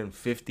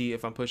 150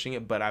 if I'm pushing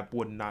it, but I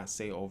would not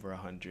say over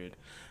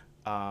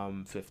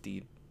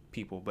 150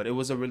 people. But it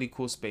was a really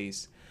cool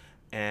space.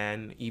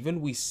 And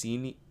even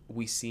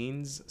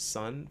Wisin's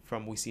son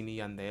from Wisin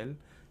y Yandel,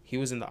 he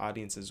was in the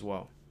audience as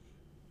well.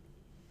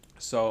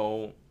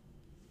 So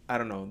I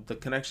don't know, the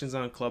connections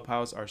on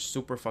Clubhouse are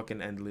super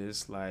fucking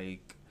endless.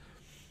 Like,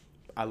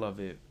 I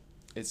love it.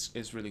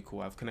 It's really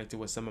cool. I've connected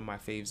with some of my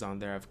faves on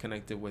there. I've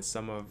connected with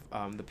some of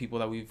the people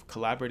that we've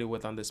collaborated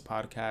with on this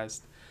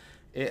podcast.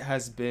 It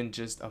has been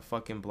just a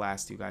fucking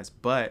blast, you guys.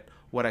 But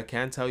what I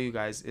can tell you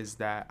guys is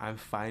that I'm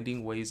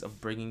finding ways of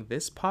bringing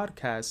this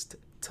podcast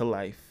to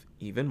life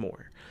even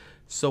more.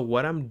 So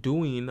what I'm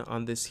doing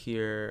on this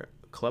here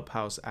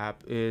Clubhouse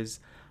app is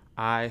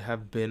I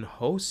have been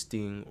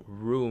hosting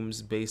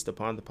rooms based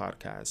upon the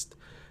podcast.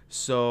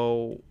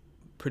 So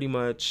pretty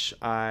much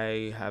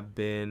I have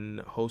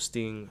been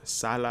hosting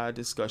sala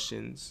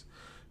discussions.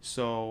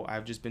 So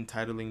I've just been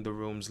titling the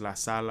rooms La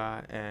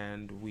Sala,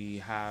 and we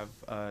have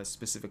a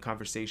specific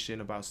conversation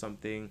about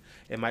something.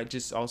 It might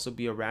just also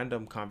be a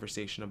random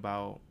conversation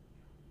about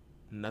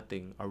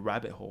nothing, a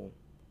rabbit hole,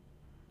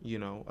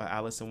 a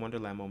Alice in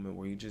Wonderland moment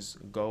where you just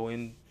go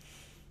in,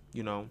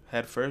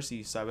 head first,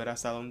 y saber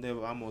hasta donde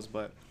vamos.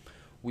 But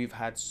we've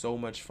had so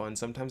much fun.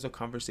 Sometimes the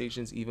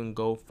conversations even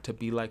go to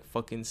be like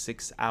fucking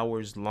 6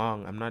 hours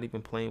long. I'm not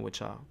even playing with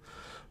y'all.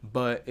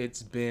 But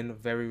it's been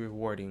very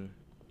rewarding.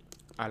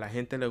 A la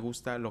gente le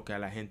gusta lo que a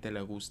la gente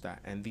le gusta.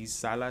 And these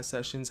sala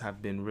sessions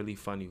have been really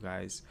fun, you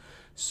guys.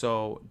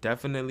 So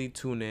definitely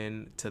tune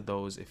in to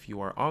those if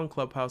you are on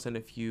Clubhouse, and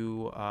if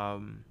you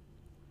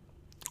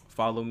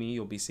follow me,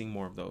 you'll be seeing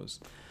more of those.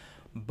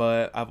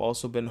 But I've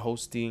also been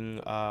hosting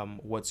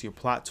What's Your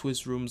Plot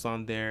Twist rooms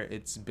on there.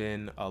 It's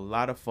been a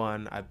lot of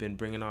fun. I've been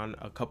bringing on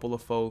a couple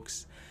of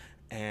folks,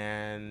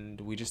 and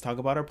we just talk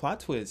about our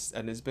plot twists,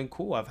 and it's been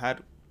cool. I've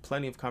had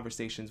plenty of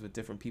conversations with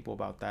different people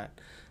about that.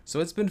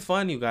 So it's been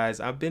fun, you guys.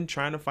 I've been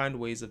trying to find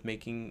ways of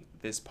making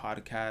this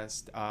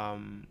podcast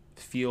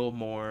feel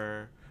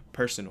more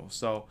personal.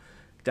 So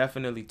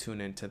definitely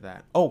tune into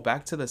that. Oh,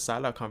 back to the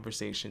Sala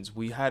conversations.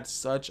 We had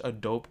such a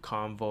dope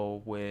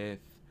convo with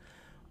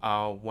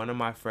one of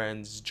my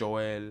friends,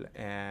 Joel,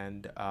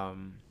 and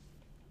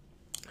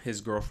his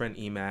girlfriend,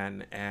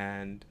 Iman,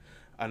 and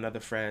another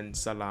friend,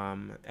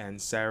 Salam,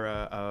 and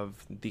Sarah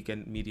of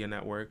Deacon Media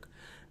Network.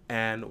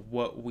 And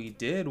what we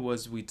did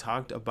was we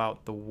talked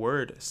about the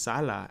word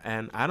Sala.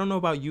 And I don't know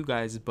about you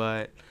guys,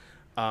 but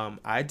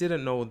I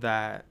didn't know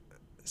that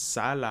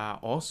Sala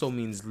also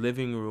means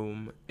living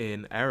room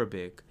in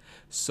Arabic.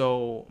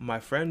 So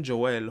my friend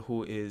Joel,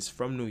 who is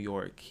from New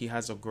York, he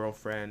has a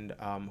girlfriend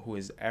who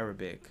is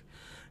Arabic,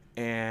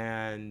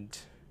 and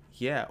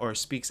yeah, or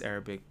speaks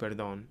Arabic,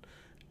 perdón.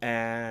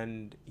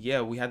 And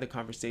yeah, we had the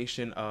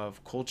conversation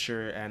of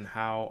culture and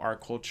how our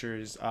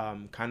cultures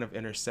kind of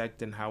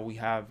intersect, and how we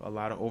have a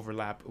lot of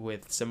overlap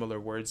with similar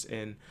words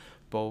in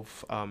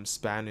both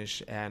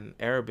Spanish and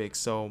Arabic.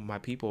 So my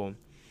people,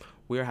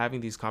 we are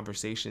having these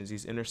conversations,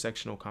 these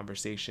intersectional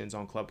conversations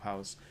on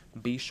Clubhouse.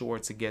 Be sure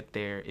to get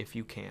there if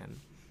you can.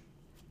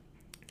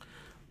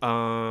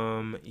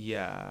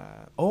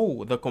 Yeah.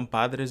 Oh, the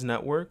Compadres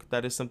Network.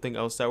 That is something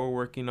else that we're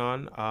working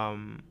on.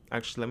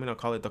 Actually, let me not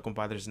call it the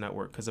Compadres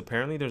Network, because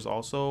apparently there's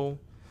also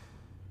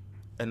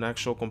an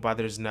actual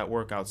Compadres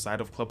Network outside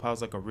of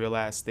Clubhouse, like a real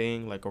ass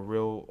thing, like a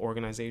real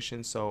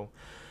organization. So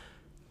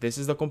this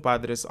is the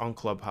Compadres on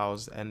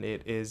Clubhouse, and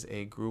it is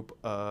a group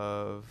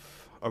of.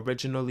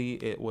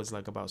 Originally, it was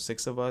like about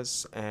 6 of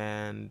us,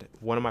 and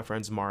one of my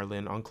friends,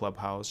 Marlon, on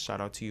Clubhouse. Shout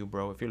out to you,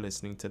 bro, if you're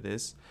listening to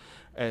this.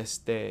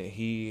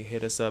 He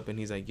hit us up and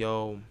he's like,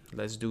 "Yo,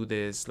 let's do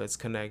this. Let's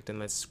connect and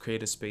let's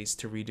create a space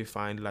to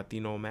redefine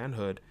Latino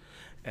manhood."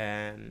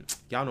 And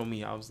y'all know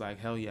me. I was like,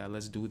 "Hell yeah,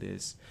 let's do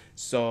this."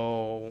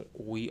 So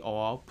we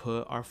all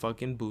put our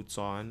fucking boots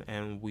on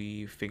and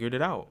we figured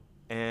it out.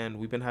 And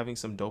we've been having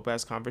some dope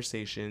ass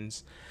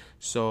conversations.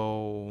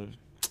 So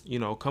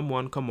come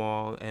one, come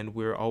all, and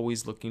we're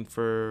always looking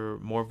for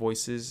more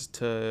voices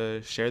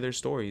to share their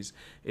stories.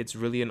 It's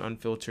really an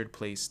unfiltered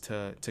place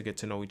to get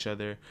to know each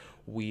other.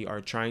 We are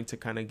trying to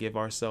kind of give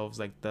ourselves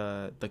like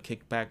the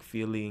kickback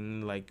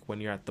feeling, like when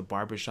you're at the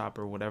barbershop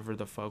or whatever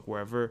the fuck,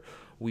 wherever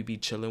we be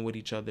chilling with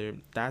each other.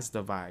 That's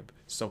the vibe.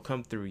 So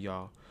come through,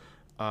 y'all.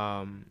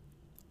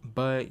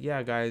 But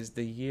yeah, guys,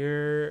 the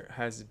year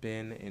has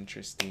been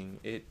interesting.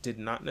 It did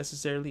not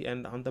necessarily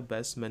end on the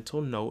best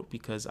mental note,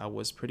 because I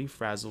was pretty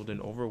frazzled and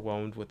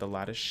overwhelmed with a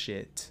lot of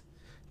shit,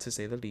 to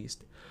say the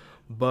least.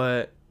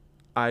 But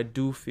I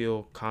do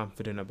feel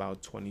confident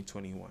about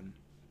 2021.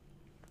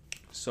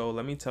 So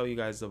let me tell you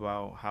guys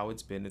about how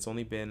it's been. It's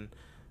only been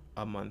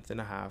a month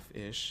and a half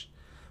ish,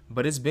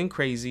 but it's been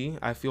crazy.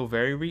 I feel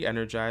very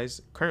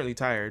re-energized, currently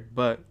tired,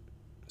 but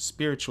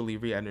spiritually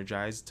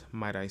re-energized,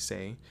 might I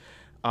say.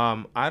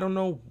 I don't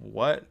know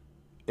what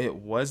it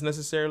was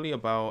necessarily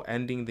about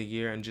ending the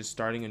year and just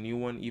starting a new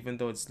one, even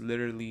though it's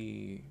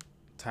literally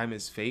time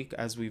is fake,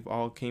 as we've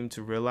all came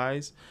to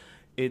realize.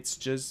 It's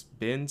just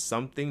been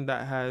something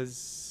that I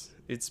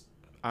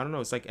don't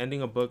know, it's like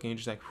ending a book and you're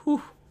just like,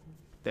 whew,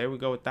 there we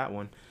go with that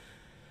one.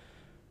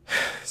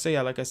 So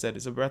yeah, like I said,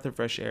 it's a breath of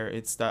fresh air.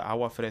 It's the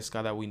agua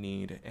fresca that we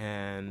need.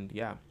 And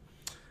yeah.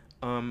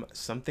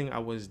 Something I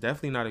was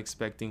definitely not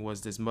expecting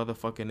was this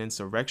motherfucking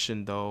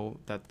insurrection, though,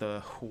 that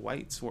the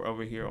whites were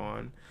over here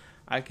on.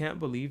 I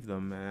can't believe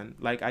them, man.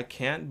 Like, I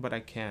can't, but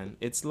I can.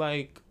 It's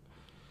like,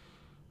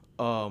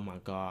 oh my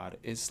God.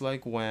 It's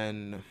like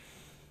when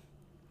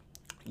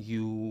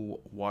you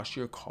wash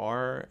your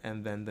car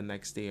and then the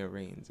next day it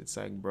rains. It's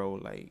like, bro,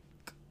 like,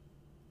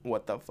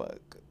 what the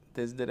fuck?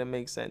 This didn't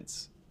make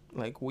sense.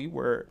 Like, we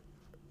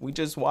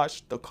just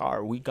washed the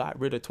car. We got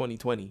rid of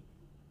 2020.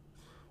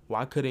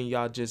 Why couldn't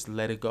y'all just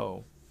let it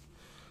go?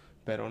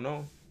 Pero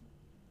no.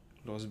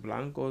 Los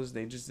blancos,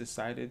 they just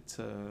decided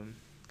to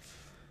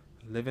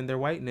live in their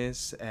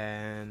whiteness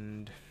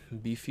and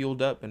be fueled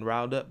up and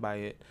riled up by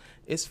it.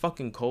 It's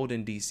fucking cold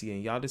in DC,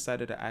 and y'all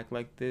decided to act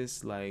like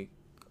this. Like,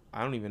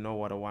 I don't even know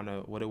what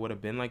it would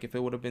have been like if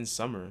it would have been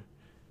summer.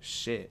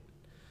 Shit.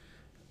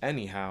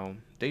 Anyhow,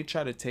 they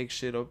try to take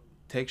shit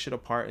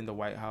apart in the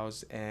White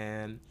House,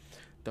 and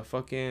the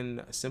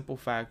fucking simple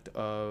fact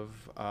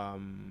of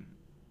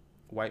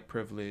white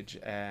privilege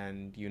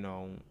and, you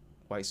know,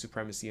 white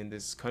supremacy in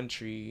this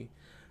country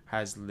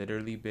has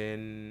literally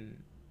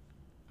been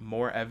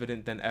more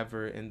evident than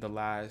ever in the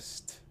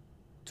last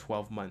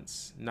 12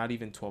 months. Not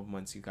even 12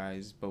 months, you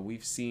guys, but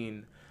we've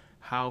seen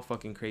how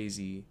fucking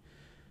crazy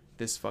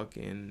this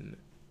fucking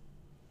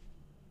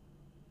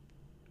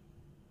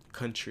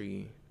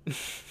country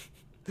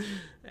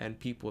and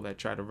people that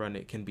try to run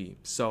it can be.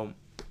 So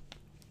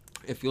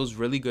it feels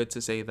really good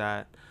to say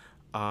that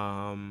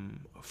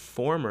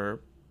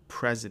former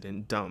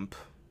President Dump,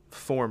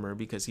 former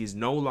because he's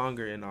no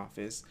longer in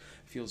office,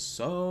 feels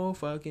so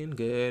fucking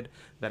good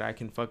that I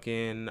can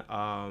fucking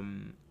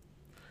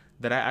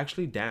that I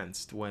actually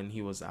danced when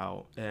he was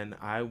out, and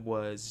I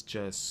was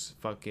just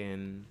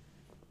fucking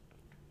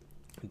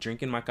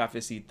drinking my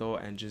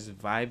cafecito and just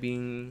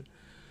vibing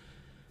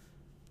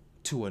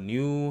to a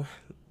new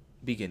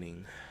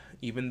beginning.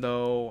 Even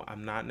though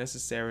I'm not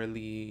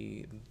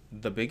necessarily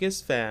the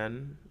biggest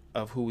fan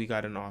of who we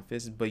got in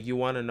office, but you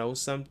want to know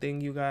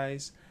something, you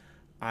guys?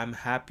 I'm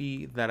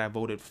happy that I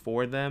voted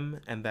for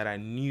them and that I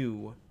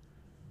knew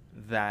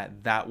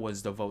that that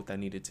was the vote that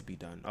needed to be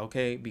done,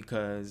 okay?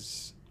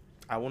 Because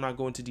I will not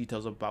go into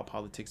details about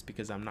politics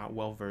because I'm not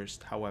well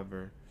versed.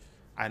 However,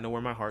 I know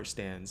where my heart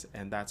stands,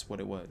 and that's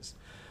what it was.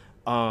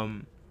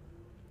 Um,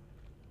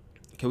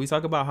 can we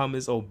talk about how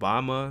Miss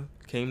Obama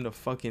came to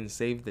fucking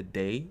save the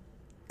day?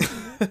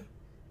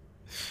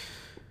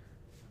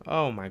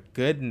 Oh my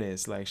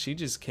goodness. Like, she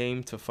just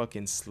came to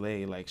fucking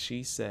slay. Like,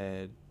 she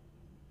said,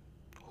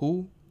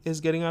 who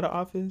is getting out of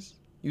office?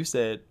 You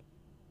said,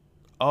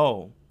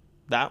 oh,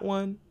 that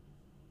one?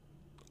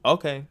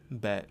 Okay,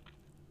 bet.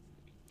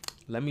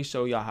 Let me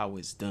show y'all how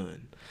it's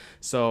done.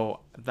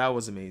 So that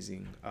was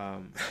amazing.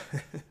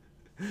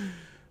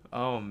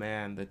 Oh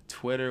man, the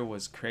Twitter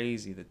was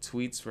crazy. The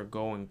tweets were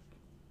going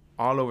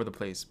all over the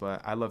place,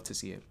 but I love to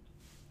see it.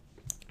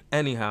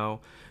 Anyhow,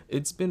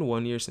 it's been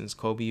 1 year since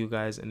Kobe, you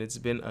guys, and it's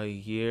been a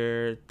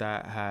year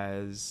that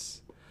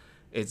has,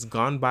 it's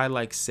gone by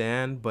like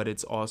sand, but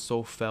it's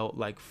also felt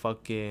like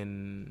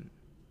fucking,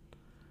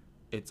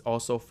 it's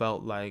also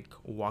felt like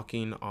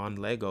walking on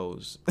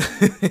Legos.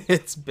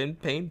 It's been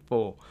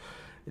painful.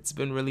 It's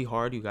been really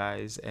hard, you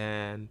guys,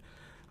 and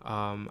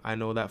I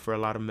know that for a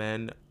lot of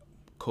men,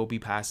 Kobe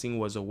passing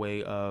was a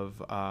way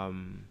of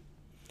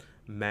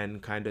men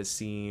kind of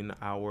seeing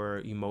our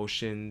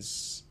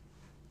emotions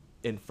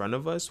in front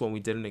of us when we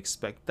didn't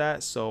expect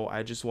that. So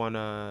I just want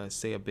to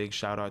say a big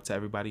shout out to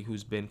everybody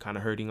who's been kind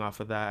of hurting off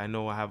of that. I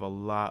know I have a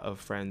lot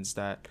of friends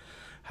that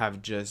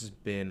have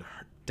just been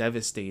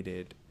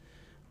devastated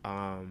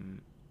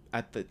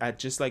at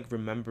just like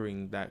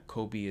remembering that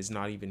Kobe is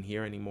not even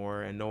here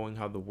anymore, and knowing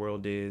how the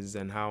world is,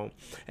 and how,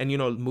 and you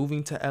know,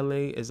 moving to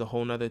LA is a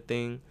whole nother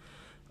thing,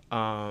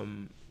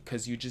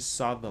 because you just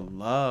saw the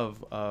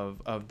love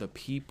of the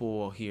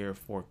people here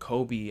for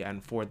Kobe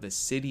and for the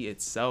city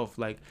itself.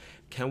 Like,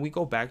 can we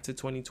go back to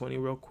 2020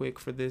 real quick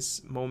for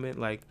this moment?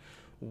 Like,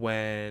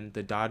 when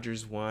the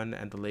Dodgers won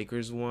and the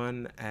Lakers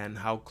won, and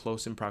how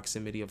close in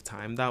proximity of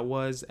time that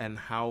was, and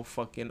how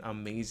fucking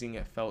amazing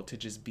it felt to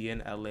just be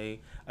in LA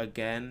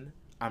again.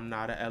 I'm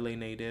not a LA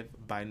native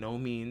by no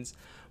means,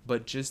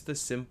 but just the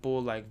simple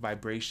like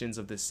vibrations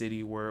of the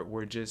city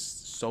were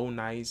just so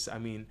nice. I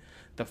mean,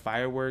 the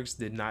fireworks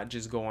did not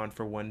just go on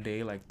for one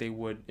day like they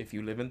would if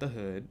you live in the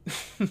hood.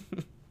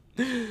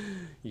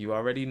 You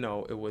already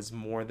know it was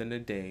more than a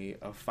day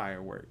of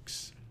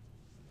fireworks.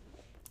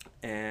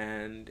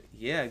 And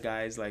yeah,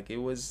 guys, like it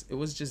was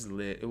just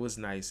lit. It was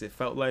nice. It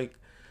felt like,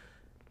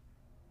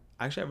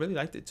 actually I really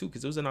liked it too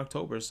because it was in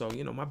October, so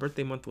you know my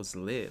birthday month was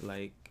lit.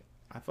 Like,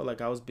 I felt like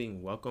I was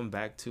being welcomed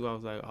back too. I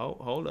was like, oh,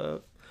 hold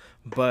up.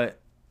 But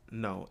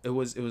no, it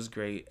was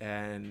great,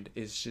 and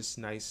it's just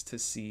nice to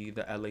see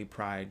the LA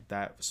pride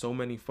that so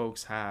many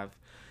folks have.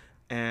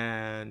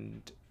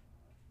 And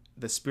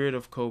the spirit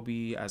of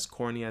Kobe, as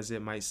corny as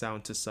it might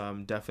sound to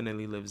some,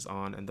 definitely lives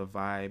on, and the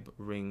vibe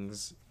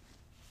rings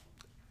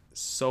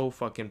so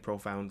fucking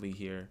profoundly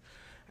here.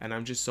 And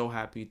I'm just so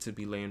happy to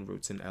be laying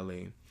roots in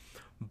LA.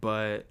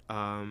 But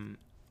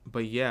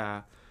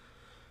yeah,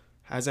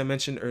 as I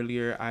mentioned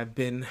earlier, I've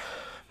been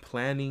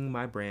planning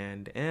my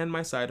brand and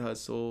my side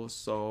hustle,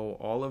 so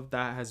all of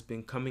that has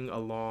been coming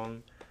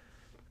along.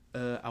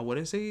 I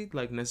wouldn't say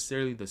like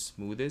necessarily the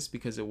smoothest,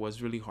 because it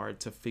was really hard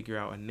to figure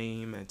out a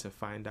name and to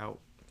find out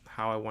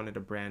how I wanted to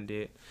brand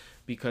it,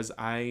 because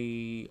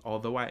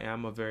although I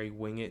am a very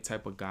wing it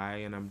type of guy,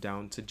 and I'm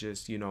down to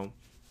just, you know,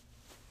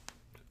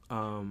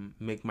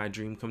 make my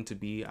dream come to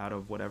be out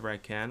of whatever I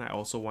can, I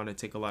also want to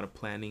take a lot of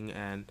planning,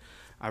 and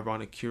I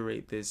want to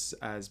curate this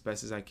as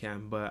best as I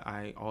can, but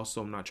I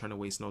also am not trying to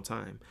waste no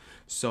time.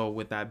 So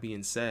with that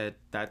being said,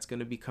 that's going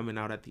to be coming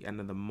out at the end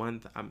of the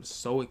month. I'm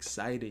so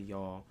excited,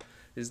 y'all.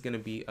 This is going to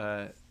be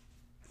a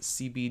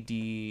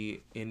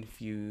CBD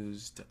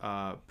infused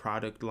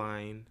product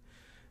line,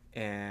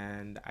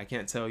 And I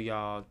can't tell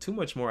y'all too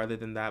much more other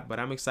than that, but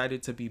I'm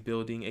excited to be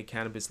building a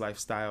cannabis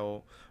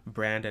lifestyle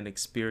brand and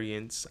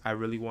experience. I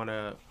really want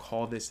to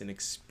call this an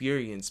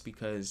experience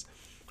because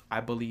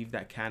I believe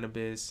that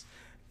cannabis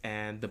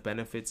and the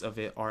benefits of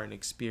it are an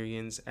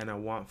experience, and I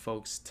want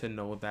folks to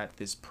know that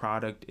this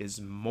product is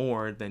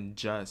more than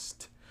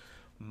just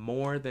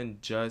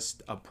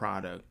a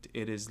product.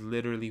 It is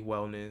literally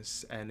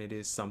wellness, and it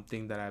is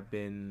something that I've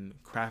been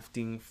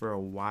crafting for a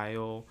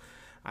while.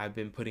 I've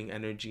been putting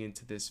energy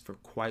into this for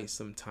quite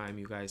some time,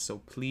 you guys. So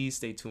please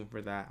stay tuned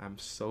for that. I'm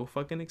so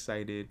fucking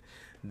excited.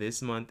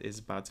 This month is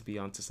about to be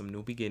on to some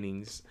new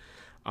beginnings.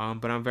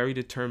 But I'm very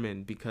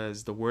determined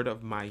because the word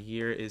of my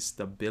year is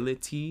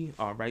stability.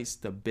 All right,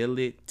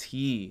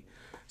 stability.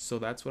 So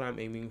that's what I'm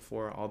aiming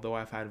for. Although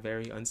I've had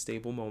very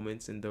unstable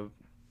moments in the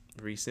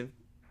recent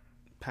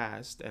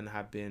past and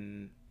have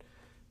been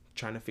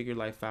trying to figure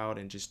life out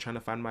and just trying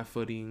to find my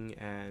footing,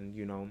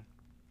 and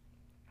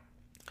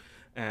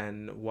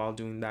and while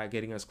doing that,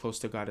 getting as close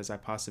to God as I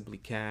possibly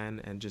can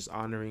and just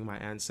honoring my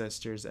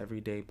ancestors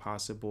every day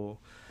possible.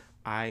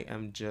 I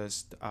am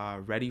just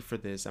ready for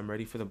this. I'm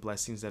ready for the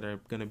blessings that are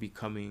going to be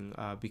coming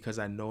because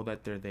I know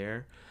that they're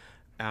there.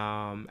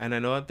 And I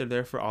know that they're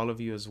there for all of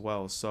you as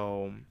well.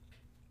 So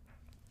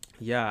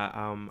yeah,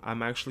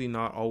 I'm actually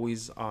not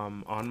always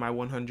on my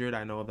 100.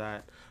 I know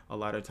that a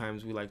lot of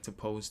times we like to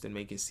post and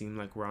make it seem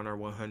like we're on our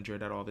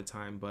 100 at all the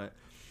time, but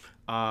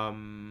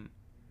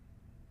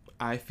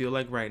I feel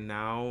like right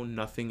now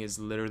nothing is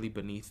literally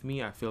beneath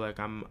me. I feel like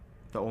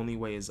the only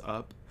way is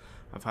up.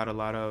 I've had a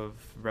lot of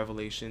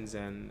revelations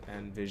and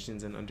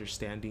visions and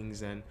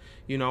understandings, and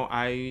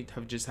I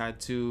have just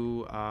had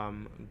to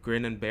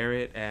grin and bear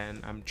it,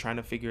 and I'm trying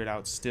to figure it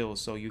out still.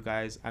 So you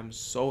guys, I'm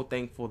so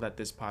thankful that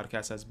this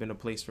podcast has been a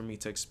place for me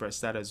to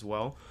express that as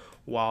well,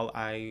 while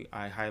I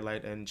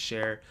highlight and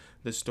share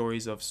the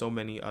stories of so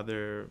many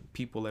other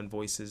people and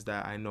voices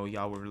that I know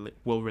y'all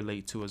will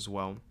relate to as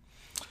well.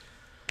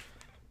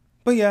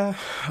 But yeah,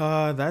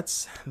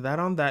 that's that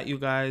on that, you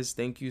guys.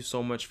 Thank you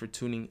so much for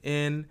tuning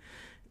in.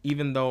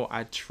 Even though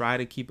I try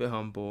to keep it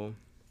humble,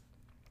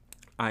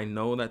 I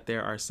know that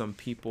there are some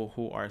people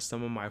who are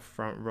some of my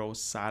front row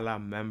Sala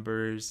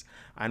members.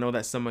 I know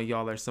that some of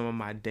y'all are some of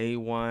my day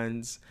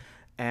ones.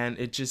 And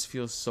it just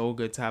feels so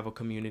good to have a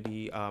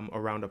community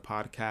around a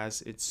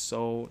podcast. It's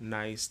so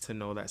nice to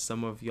know that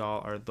some of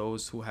y'all are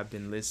those who have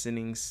been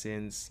listening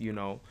since,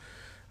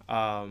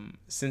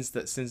 since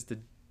the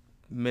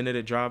minute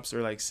it drops,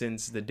 or like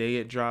since the day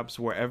it drops.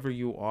 Wherever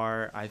you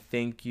are, I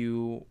thank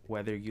you,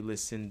 whether you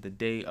listen the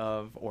day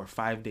of or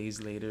 5 days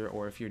later,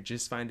 or if you're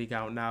just finding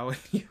out now and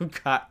you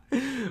got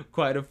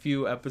quite a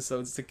few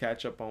episodes to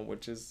catch up on,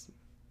 which is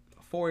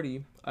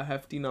 40, a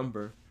hefty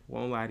number,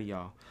 won't lie to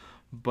y'all.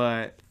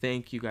 But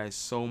thank you guys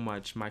so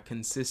much. My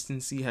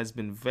consistency has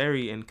been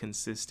very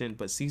inconsistent,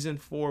 but season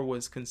 4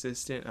 was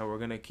consistent, and we're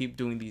gonna keep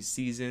doing these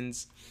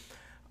seasons.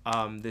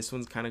 This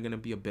one's kind of gonna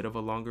be a bit of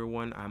a longer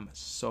one. I'm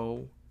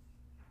so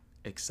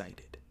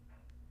excited.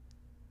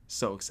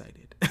 So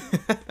excited.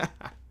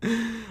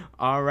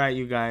 All right,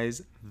 you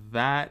guys,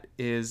 that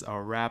is a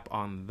wrap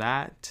on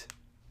that.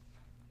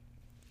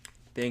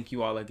 Thank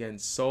you all again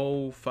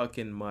so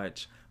fucking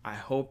much. I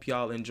hope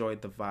y'all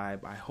enjoyed the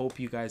vibe. I hope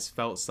you guys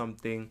felt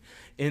something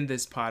in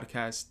this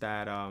podcast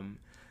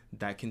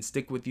that can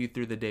stick with you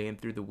through the day and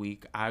through the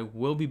week. I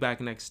will be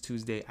back next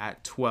Tuesday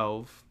at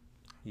 12.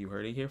 You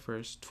heard it here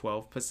first,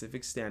 12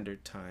 Pacific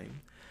Standard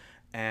Time.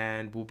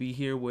 And we'll be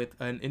here with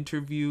an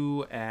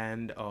interview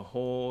and a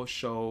whole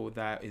show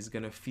that is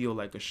going to feel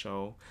like a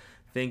show.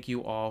 Thank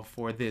you all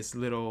for this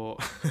little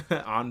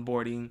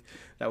onboarding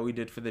that we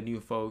did for the new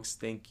folks.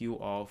 Thank you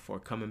all for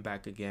coming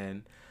back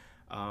again.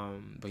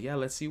 But yeah,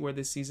 let's see where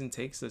this season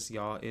takes us,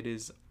 y'all. It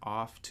is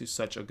off to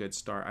such a good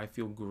start. I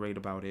feel great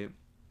about it.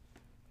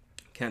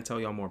 Can't tell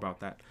y'all more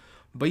about that.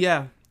 But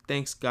yeah,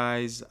 thanks,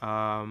 guys.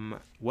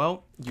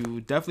 Well,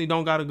 you definitely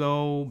don't gotta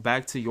go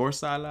back to your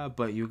sala,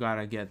 but you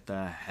gotta get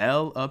the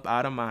hell up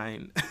out of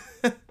mine.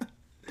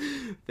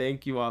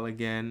 Thank you all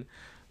again.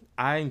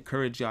 I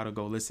encourage y'all to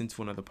go listen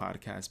to another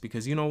podcast,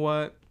 because you know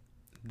what?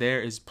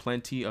 There is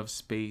plenty of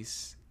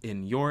space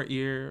in your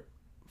ear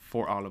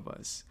for all of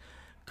us.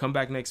 Come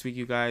back next week,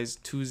 you guys.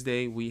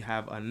 Tuesday, we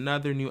have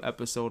another new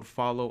episode.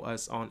 Follow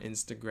us on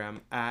Instagram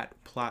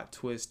at Plot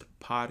Twist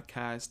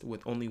Podcast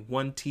with only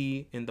one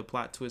T in the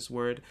Plot Twist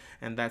word.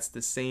 And that's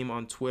the same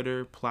on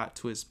Twitter, Plot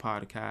Twist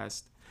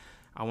Podcast.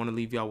 I want to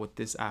leave y'all with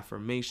this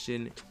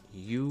affirmation.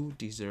 You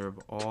deserve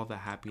all the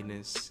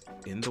happiness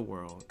in the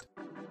world.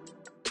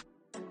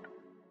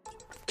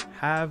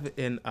 Have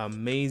an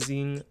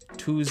amazing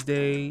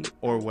Tuesday,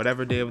 or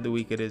whatever day of the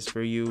week it is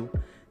for you.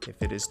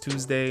 If it is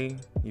Tuesday,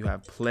 you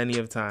have plenty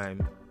of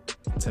time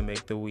to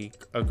make the week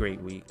a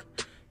great week.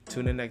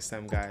 Tune in next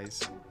time,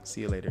 guys.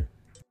 See you later.